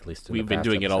have. At least we've been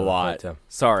doing it a lot.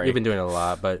 Sorry, we've been doing it a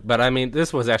lot, but I mean,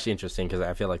 this was actually interesting because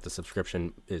I feel like the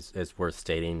subscription is worth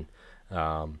stating,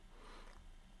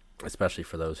 especially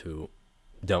for those who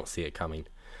don't see it coming.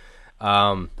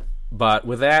 But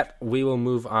with that, we will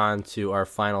move on to our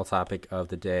final topic of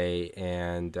the day,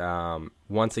 and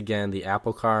once again, the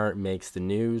Apple Car makes the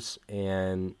news,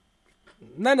 and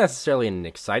not necessarily in an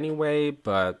exciting way,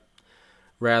 but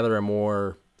rather a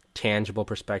more tangible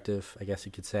perspective, I guess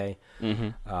you could say.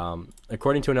 Mm-hmm.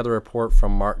 According to another report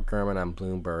from Mark Gurman on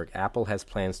Bloomberg, Apple has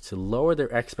plans to lower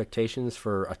their expectations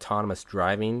for autonomous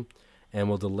driving and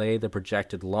will delay the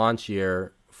projected launch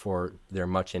year for their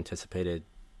much anticipated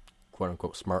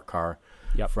quote-unquote smart car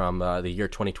from the year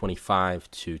 2025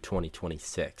 to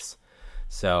 2026.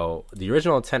 So the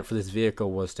original intent for this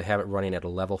vehicle was to have it running at a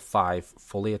level 5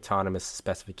 fully autonomous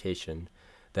specification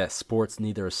that sports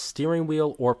neither a steering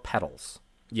wheel or pedals.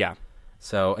 Yeah.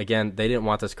 So again, they didn't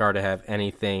want this car to have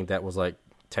anything that was like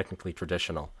technically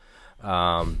traditional.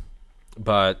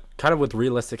 But kind of with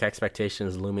realistic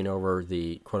expectations looming over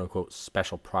the quote-unquote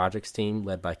special projects team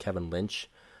led by Kevin Lynch.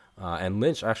 And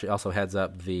Lynch actually also heads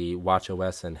up the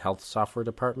WatchOS and health software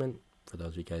department, for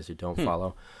those of you guys who don't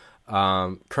follow.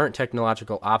 Current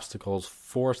technological obstacles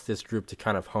forced this group to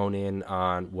kind of hone in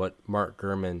on what Mark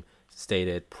Gurman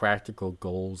stated, practical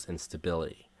goals and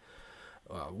stability,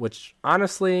 which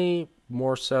honestly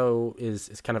more so is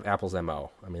kind of Apple's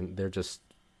MO. I mean,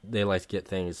 they like to get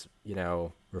things,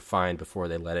 refined before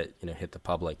they let it, hit the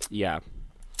public. Yeah.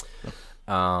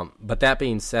 But that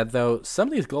being said, though, some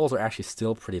of these goals are actually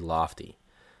still pretty lofty.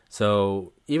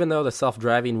 So even though the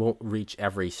self-driving won't reach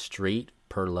every street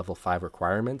per level 5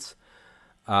 requirements,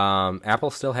 Apple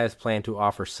still has planned to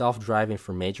offer self-driving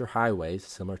for major highways,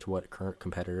 similar to what current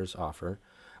competitors offer,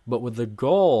 but with the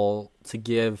goal to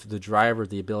give the driver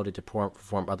the ability to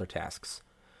perform other tasks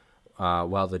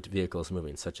while the vehicle is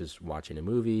moving, such as watching a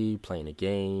movie, playing a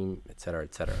game, etc.,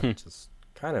 which is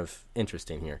kind of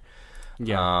interesting here.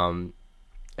 Yeah.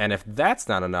 And if that's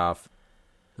not enough,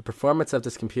 the performance of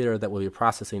this computer that will be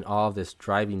processing all of this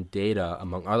driving data,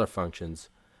 among other functions,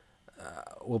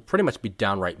 will pretty much be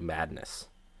downright madness.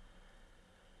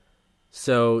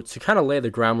 So to kind of lay the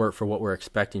groundwork for what we're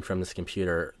expecting from this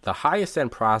computer, the highest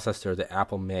end processor that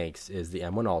Apple makes is the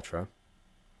M1 Ultra.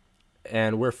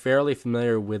 And we're fairly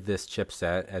familiar with this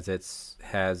chipset as it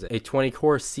has a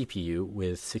 20-core CPU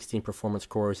with 16 performance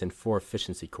cores and 4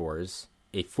 efficiency cores,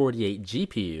 a 48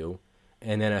 GPU,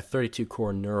 and then a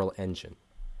 32-core neural engine.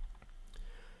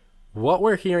 What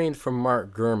we're hearing from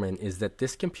Mark Gurman is that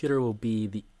this computer will be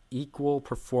the equal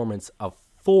performance of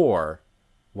 4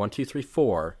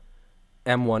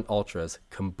 M1 Ultras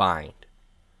combined.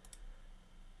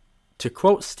 To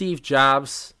quote Steve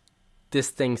Jobs, this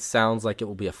thing sounds like it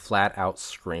will be a flat-out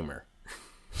screamer.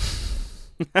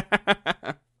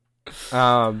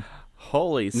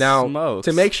 Holy now, smokes.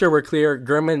 To make sure we're clear,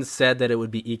 Gurman said that it would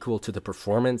be equal to the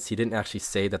performance. He didn't actually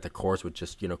say that the cores would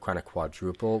just, kind of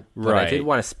quadruple. But right. I did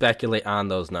want to speculate on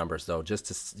those numbers, though, just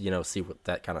to, see what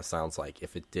that kind of sounds like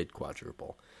if it did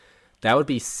quadruple. That would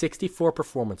be 64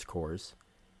 performance cores,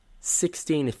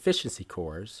 16 efficiency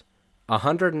cores,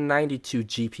 192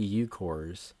 GPU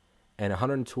cores, and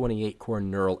 128 core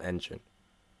neural engine,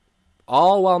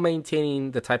 all while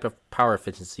maintaining the type of power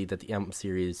efficiency that the M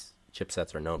series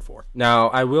chipsets are known for. Now,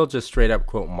 I will just straight up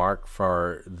quote Mark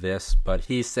for this, but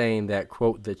he's saying that,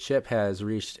 quote, the chip has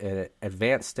reached an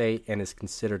advanced state and is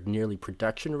considered nearly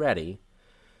production ready,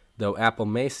 though Apple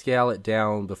may scale it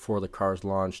down before the car's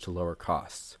launch to lower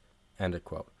costs, end of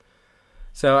quote.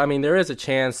 So, I mean, there is a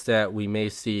chance that we may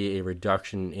see a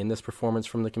reduction in this performance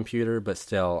from the computer, but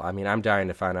still, I mean, I'm dying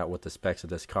to find out what the specs of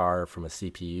this car from a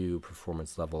CPU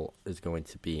performance level is going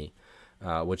to be,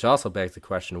 which also begs the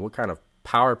question, what kind of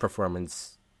power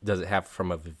performance does it have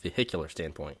from a vehicular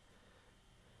standpoint?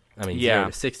 I mean, 0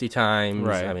 to 60 times.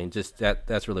 Right. I mean, just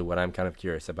that's really what I'm kind of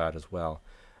curious about as well.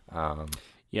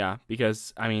 Yeah,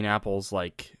 because, I mean, Apple's,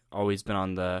 always been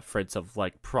on the fritz of,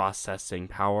 processing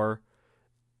power.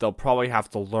 They'll probably have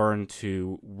to learn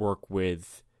to work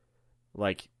with,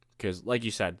 because, like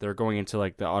you said, they're going into,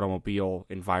 the automobile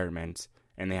environment,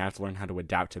 and they have to learn how to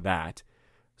adapt to that.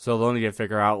 So they'll need to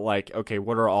figure out, okay,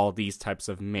 what are all these types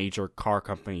of major car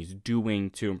companies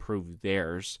doing to improve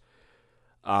theirs?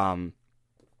 And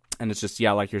it's just,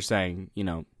 yeah, like you're saying,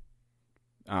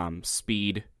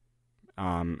 speed,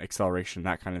 acceleration,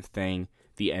 that kind of thing,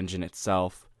 the engine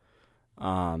itself.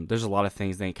 There's a lot of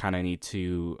things they kind of need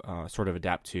to sort of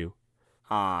adapt to.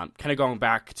 Kind of going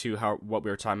back to what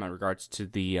we were talking about in regards to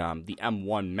the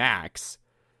M1 Max,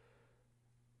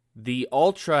 the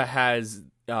Ultra has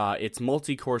its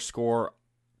multi-core score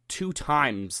 2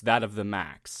 times that of the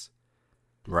Max.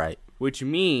 Right. Which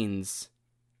means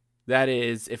that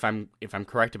is, if I'm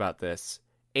correct about this,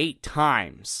 8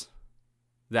 times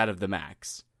that of the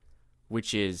Max.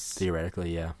 Which is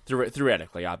theoretically, yeah.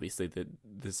 Theoretically, obviously,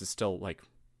 this is still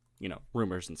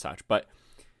rumors and such, but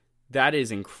that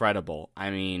is incredible. I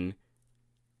mean,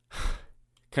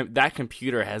 that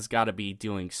computer has got to be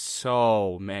doing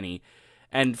so many,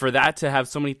 and for that to have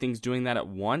so many things doing that at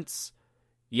once,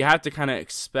 you have to kind of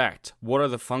expect what are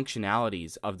the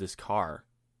functionalities of this car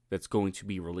that's going to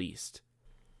be released.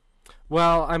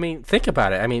 Well, I mean, think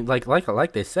about it. I mean, like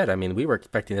they said, I mean, we were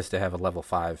expecting this to have a level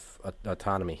 5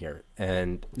 autonomy here.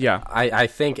 And yeah, I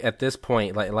think at this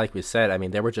point, like we said, I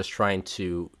mean, they were just trying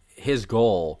to, his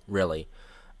goal, really,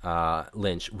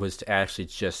 Lynch, was to actually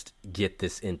just get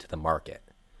this into the market.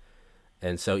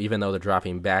 And so even though they're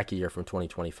dropping back a year from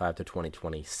 2025 to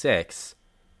 2026,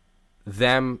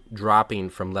 them dropping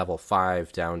from level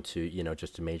 5 down to,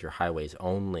 just to major highways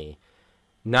only,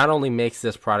 not only makes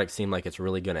this product seem like it's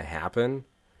really going to happen,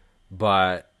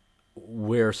 but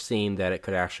we're seeing that it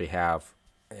could actually have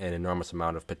an enormous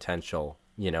amount of potential,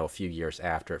 a few years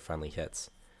after it finally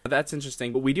hits. That's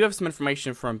interesting. But we do have some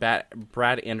information from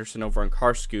Brad Anderson over on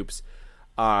Car Scoops.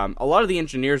 A lot of the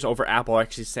engineers over Apple are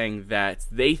actually saying that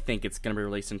they think it's going to be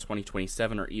released in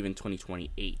 2027 or even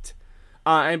 2028.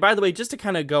 And by the way, just to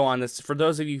kind of go on this, for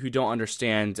those of you who don't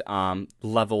understand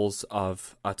levels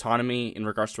of autonomy in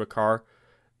regards to a car,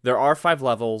 there are 5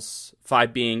 levels,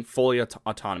 5 being fully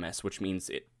autonomous, which means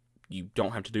you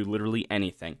don't have to do literally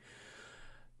anything.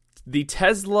 The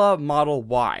Tesla Model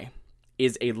Y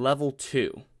is a level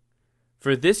 2.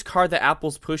 For this car that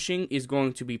Apple's pushing is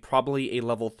going to be probably a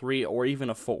level 3 or even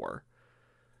a 4.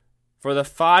 For the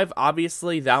 5,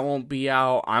 obviously, that won't be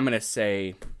out, I'm going to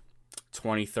say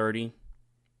 2030,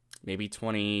 maybe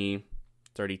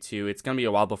 2032. It's going to be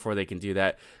a while before they can do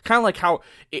that. Kind of like how,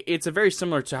 it's a very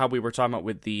similar to how we were talking about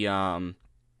with the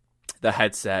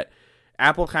headset.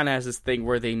 Apple kind of has this thing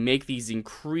where they make these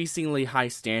increasingly high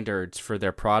standards for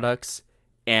their products,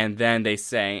 and then they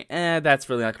say, that's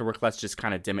really not going to work. Let's just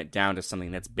kind of dim it down to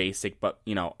something that's basic, but,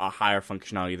 a higher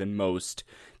functionality than most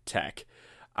tech.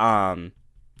 But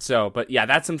yeah,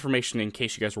 that's information in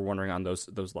case you guys were wondering on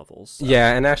those levels.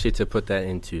 Yeah, and actually to put that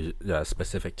into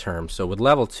specific terms. So with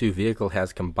level 2, vehicle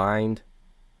has combined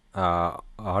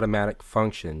automatic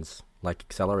functions like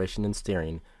acceleration and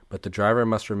steering, but the driver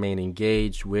must remain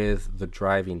engaged with the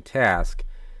driving task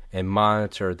and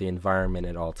monitor the environment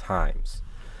at all times.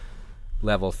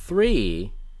 Level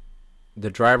 3, the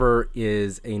driver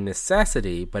is a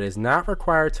necessity, but is not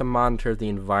required to monitor the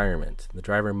environment. The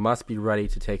driver must be ready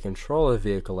to take control of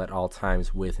the vehicle at all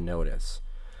times with notice.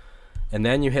 And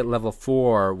then you hit level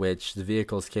 4, which the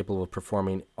vehicle is capable of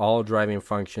performing all driving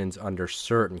functions under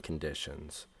certain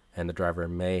conditions, and the driver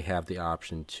may have the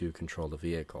option to control the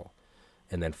vehicle.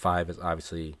 And then 5 is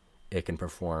obviously it can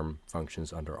perform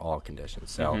functions under all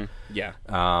conditions. So,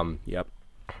 Yep.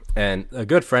 And a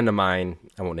good friend of mine,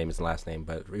 I won't name his last name,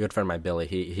 but a good friend of mine, Billy,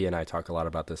 he and I talk a lot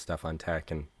about this stuff on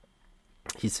tech, and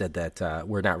he said that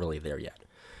we're not really there yet.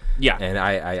 Yeah. And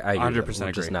I 100%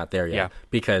 we're just not there yet. Yeah.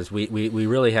 Because we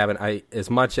really haven't. As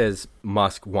much as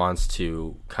Musk wants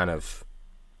to kind of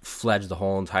fledge the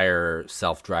whole entire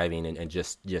self-driving and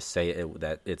just say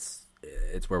that it's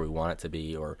where we want it to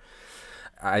be, or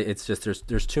it's just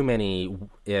there's too many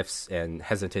ifs and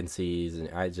hesitancies, and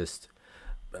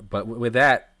but with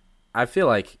that, I feel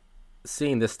like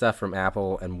seeing this stuff from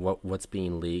Apple and what's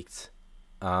being leaked,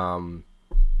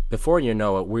 before you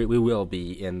know it, we will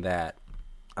be in that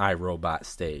iRobot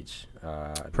stage.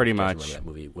 Pretty much. Remember that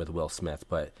movie with Will Smith,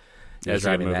 but he That's was a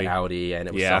good driving that movie. Audi and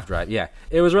it was Yeah. self-drive. Yeah,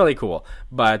 it was really cool.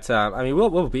 But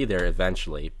we'll be there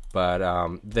eventually.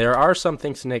 But there are some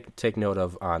things to take note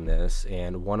of on this,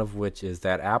 and one of which is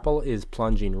that Apple is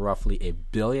plunging roughly $1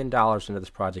 billion into this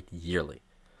project yearly.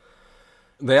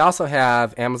 They also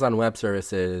have Amazon Web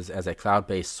Services as a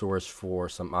cloud-based source for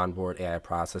some onboard AI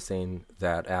processing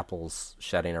that Apple's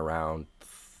shedding around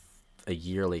a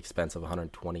yearly expense of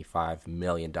 $125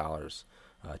 million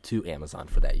to Amazon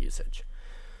for that usage.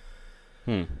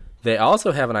 They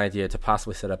also have an idea to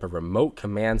possibly set up a remote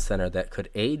command center that could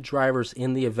aid drivers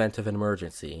in the event of an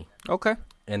emergency. Okay.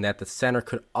 And that the center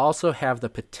could also have the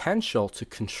potential to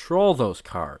control those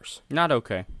cars. Not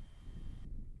okay.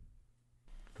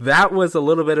 That was a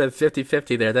little bit of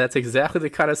 50-50 there. That's exactly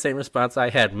the kind of same response I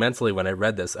had mentally when I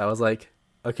read this. I was like,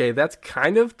 okay, that's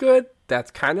kind of good. That's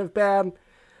kind of bad.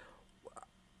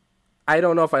 I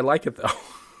don't know if I like it, though.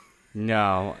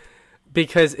 No.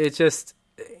 Because it just,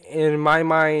 in my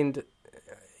mind,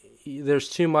 there's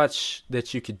too much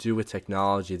that you could do with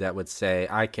technology that would say,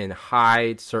 I can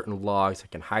hide certain logs, I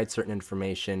can hide certain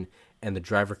information, and the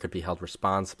driver could be held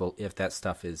responsible if that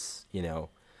stuff is,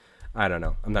 I don't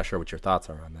know. I'm not sure what your thoughts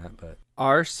are on that, but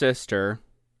Our sister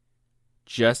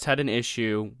just had an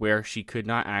issue where she could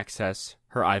not access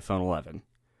her iPhone 11.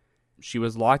 She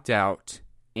was locked out,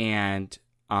 and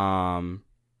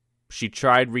she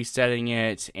tried resetting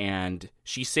it, and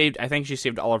I think she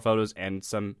saved all her photos and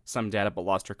some data, but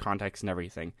lost her contacts and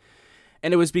everything.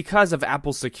 And it was because of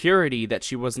Apple's security that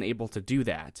she wasn't able to do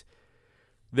that.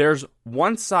 There's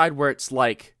one side where it's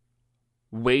like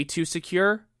way too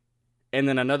secure, and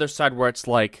then another side where it's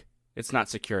like it's not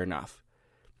secure enough.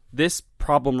 This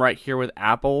problem right here with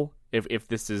Apple, if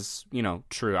this is,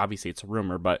 true, obviously it's a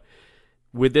rumor, but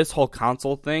with this whole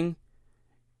console thing,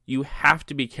 you have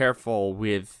to be careful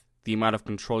with the amount of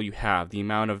control you have, the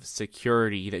amount of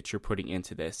security that you're putting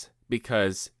into this,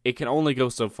 because it can only go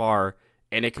so far,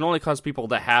 and it can only cause people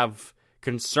to have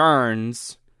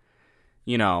concerns,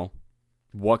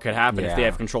 what could happen if they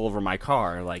have control over my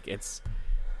car. Like, it's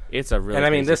a really, and I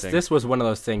mean, thing. This was one of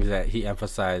those things that he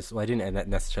emphasized. Well, I didn't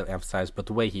necessarily emphasize, but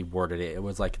the way he worded it, it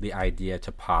was like the idea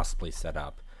to possibly set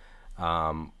up.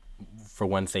 For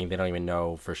one thing, they don't even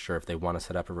know for sure if they want to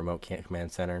set up a remote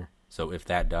command center. So if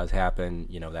that does happen,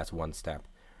 that's one step.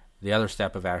 The other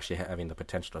step of actually having the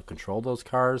potential to control those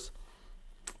cars,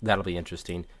 that'll be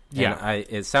interesting. Yeah. And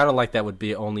it sounded like that would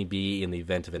only be in the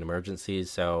event of an emergency.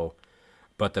 So,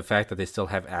 but the fact that they still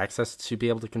have access to be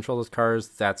able to control those cars,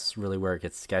 that's really where it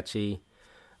gets sketchy.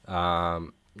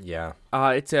 Yeah.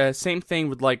 It's the same thing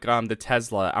with the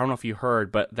Tesla. I don't know if you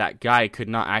heard, but that guy could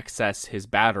not access his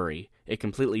battery. It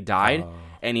completely died,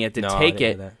 and he had to take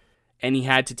it, and he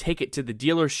had to take it to the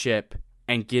dealership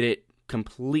and get it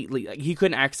completely. He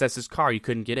couldn't access his car. He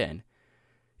couldn't get in.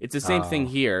 It's the same thing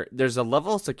here. There's a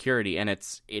level of security, and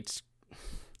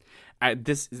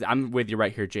I'm with you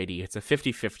right here, JD. It's a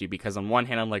 50-50, because on one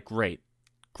hand, I'm like, great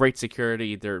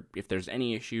security. If there's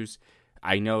any issues,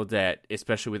 I know that,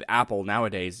 especially with Apple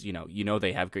nowadays,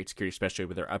 they have great security, especially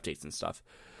with their updates and stuff.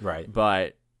 Right.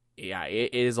 But yeah,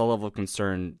 it is a level of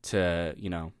concern to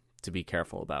be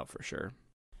careful about, for sure.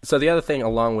 So the other thing,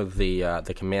 along with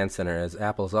the command center, is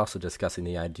Apple is also discussing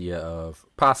the idea of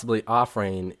possibly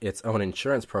offering its own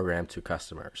insurance program to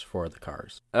customers for the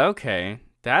cars. Okay,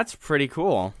 that's pretty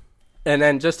cool. And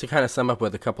then just to kind of sum up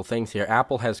with a couple things here,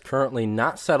 Apple has currently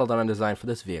not settled on a design for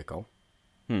this vehicle.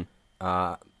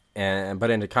 But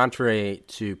in the contrary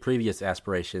to previous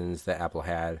aspirations that Apple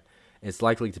had, it's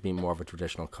likely to be more of a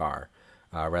traditional car.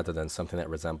 Rather than something that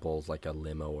resembles like a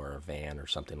limo or a van or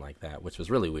something like that, which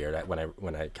was really weird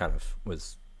when I kind of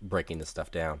was breaking this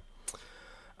stuff down.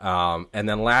 And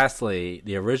then lastly,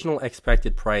 the original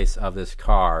expected price of this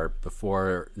car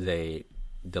before they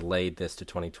delayed this to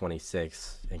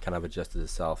 2026 and kind of adjusted to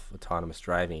self-autonomous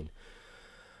driving,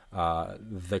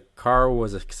 the car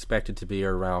was expected to be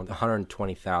around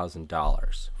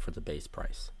 $120,000 for the base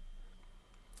price.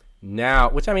 Now,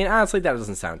 which, I mean, honestly, that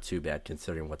doesn't sound too bad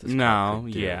considering what this car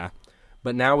could do. Yeah.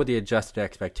 But now with the adjusted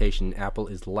expectation, Apple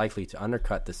is likely to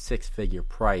undercut the six-figure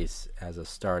price as a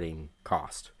starting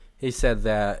cost. He said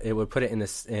that it would put it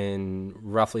in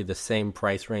roughly the same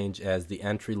price range as the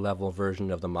entry-level version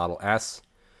of the Model S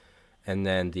and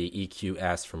then the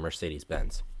EQS from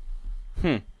Mercedes-Benz.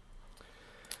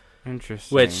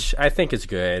 Interesting. Which I think is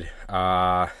good.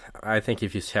 I think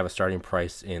if you have a starting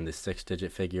price in the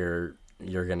six-digit figure,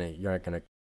 you're not gonna.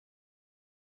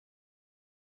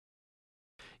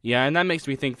 Yeah, and that makes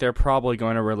me think they're probably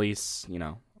going to release,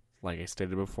 like I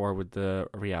stated before, with the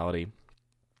reality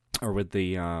or with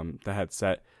the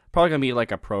headset, probably gonna be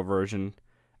like a pro version.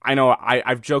 I know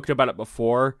I've joked about it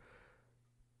before,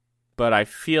 but I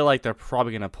feel like they're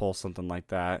probably gonna pull something like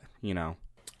that.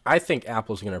 I think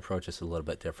Apple's gonna approach this a little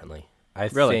bit differently. I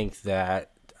Really? think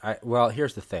that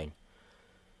here's the thing.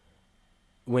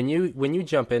 When you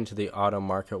jump into the auto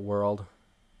market world,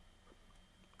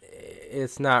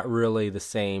 it's not really the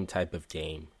same type of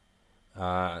game.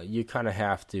 You kind of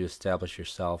have to establish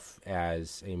yourself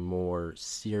as a more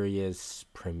serious,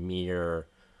 premier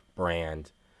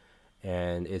brand,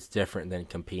 and it's different than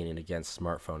competing against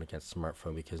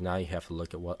smartphone because now you have to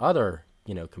look at what other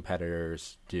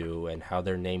competitors do and how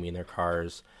they're naming their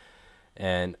cars,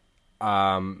 and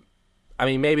I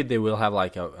mean, maybe they will have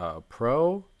like a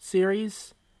Pro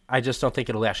series. I just don't think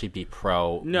it'll actually be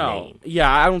Pro. No, name. Yeah,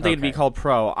 I don't think it'd be called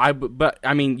Pro. But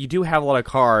I mean, you do have a lot of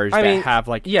cars that have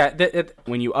like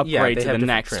when you upgrade to the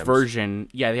next trims. Version.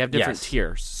 Yeah, they have different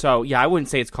tiers. So yeah, I wouldn't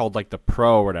say it's called like the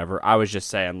Pro or whatever. I was just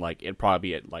saying like it'd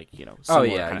probably be at like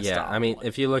similar kind of style. I mean,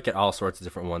 if you look at all sorts of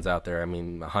different ones out there, I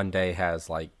mean, Hyundai has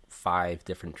like 5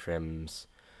 different trims.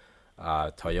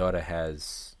 Toyota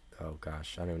has I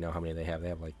don't even know how many they have. They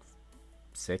have like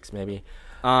 6 maybe.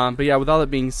 But yeah, with all that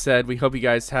being said, we hope you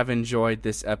guys have enjoyed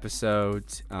this episode.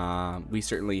 We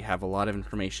certainly have a lot of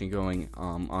information going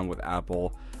on with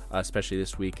Apple, especially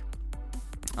this week.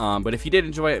 But if you did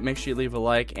enjoy it, make sure you leave a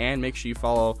like and make sure you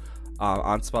follow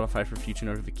on Spotify for future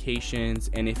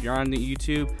notifications. And if you're on the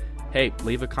YouTube, hey,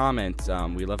 leave a comment.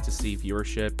 We love to see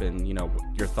viewership and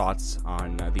your thoughts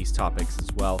on these topics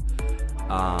as well.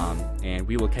 And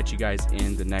we will catch you guys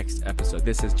in the next episode.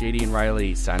 This is JD and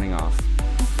Riley signing off.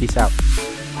 Peace out.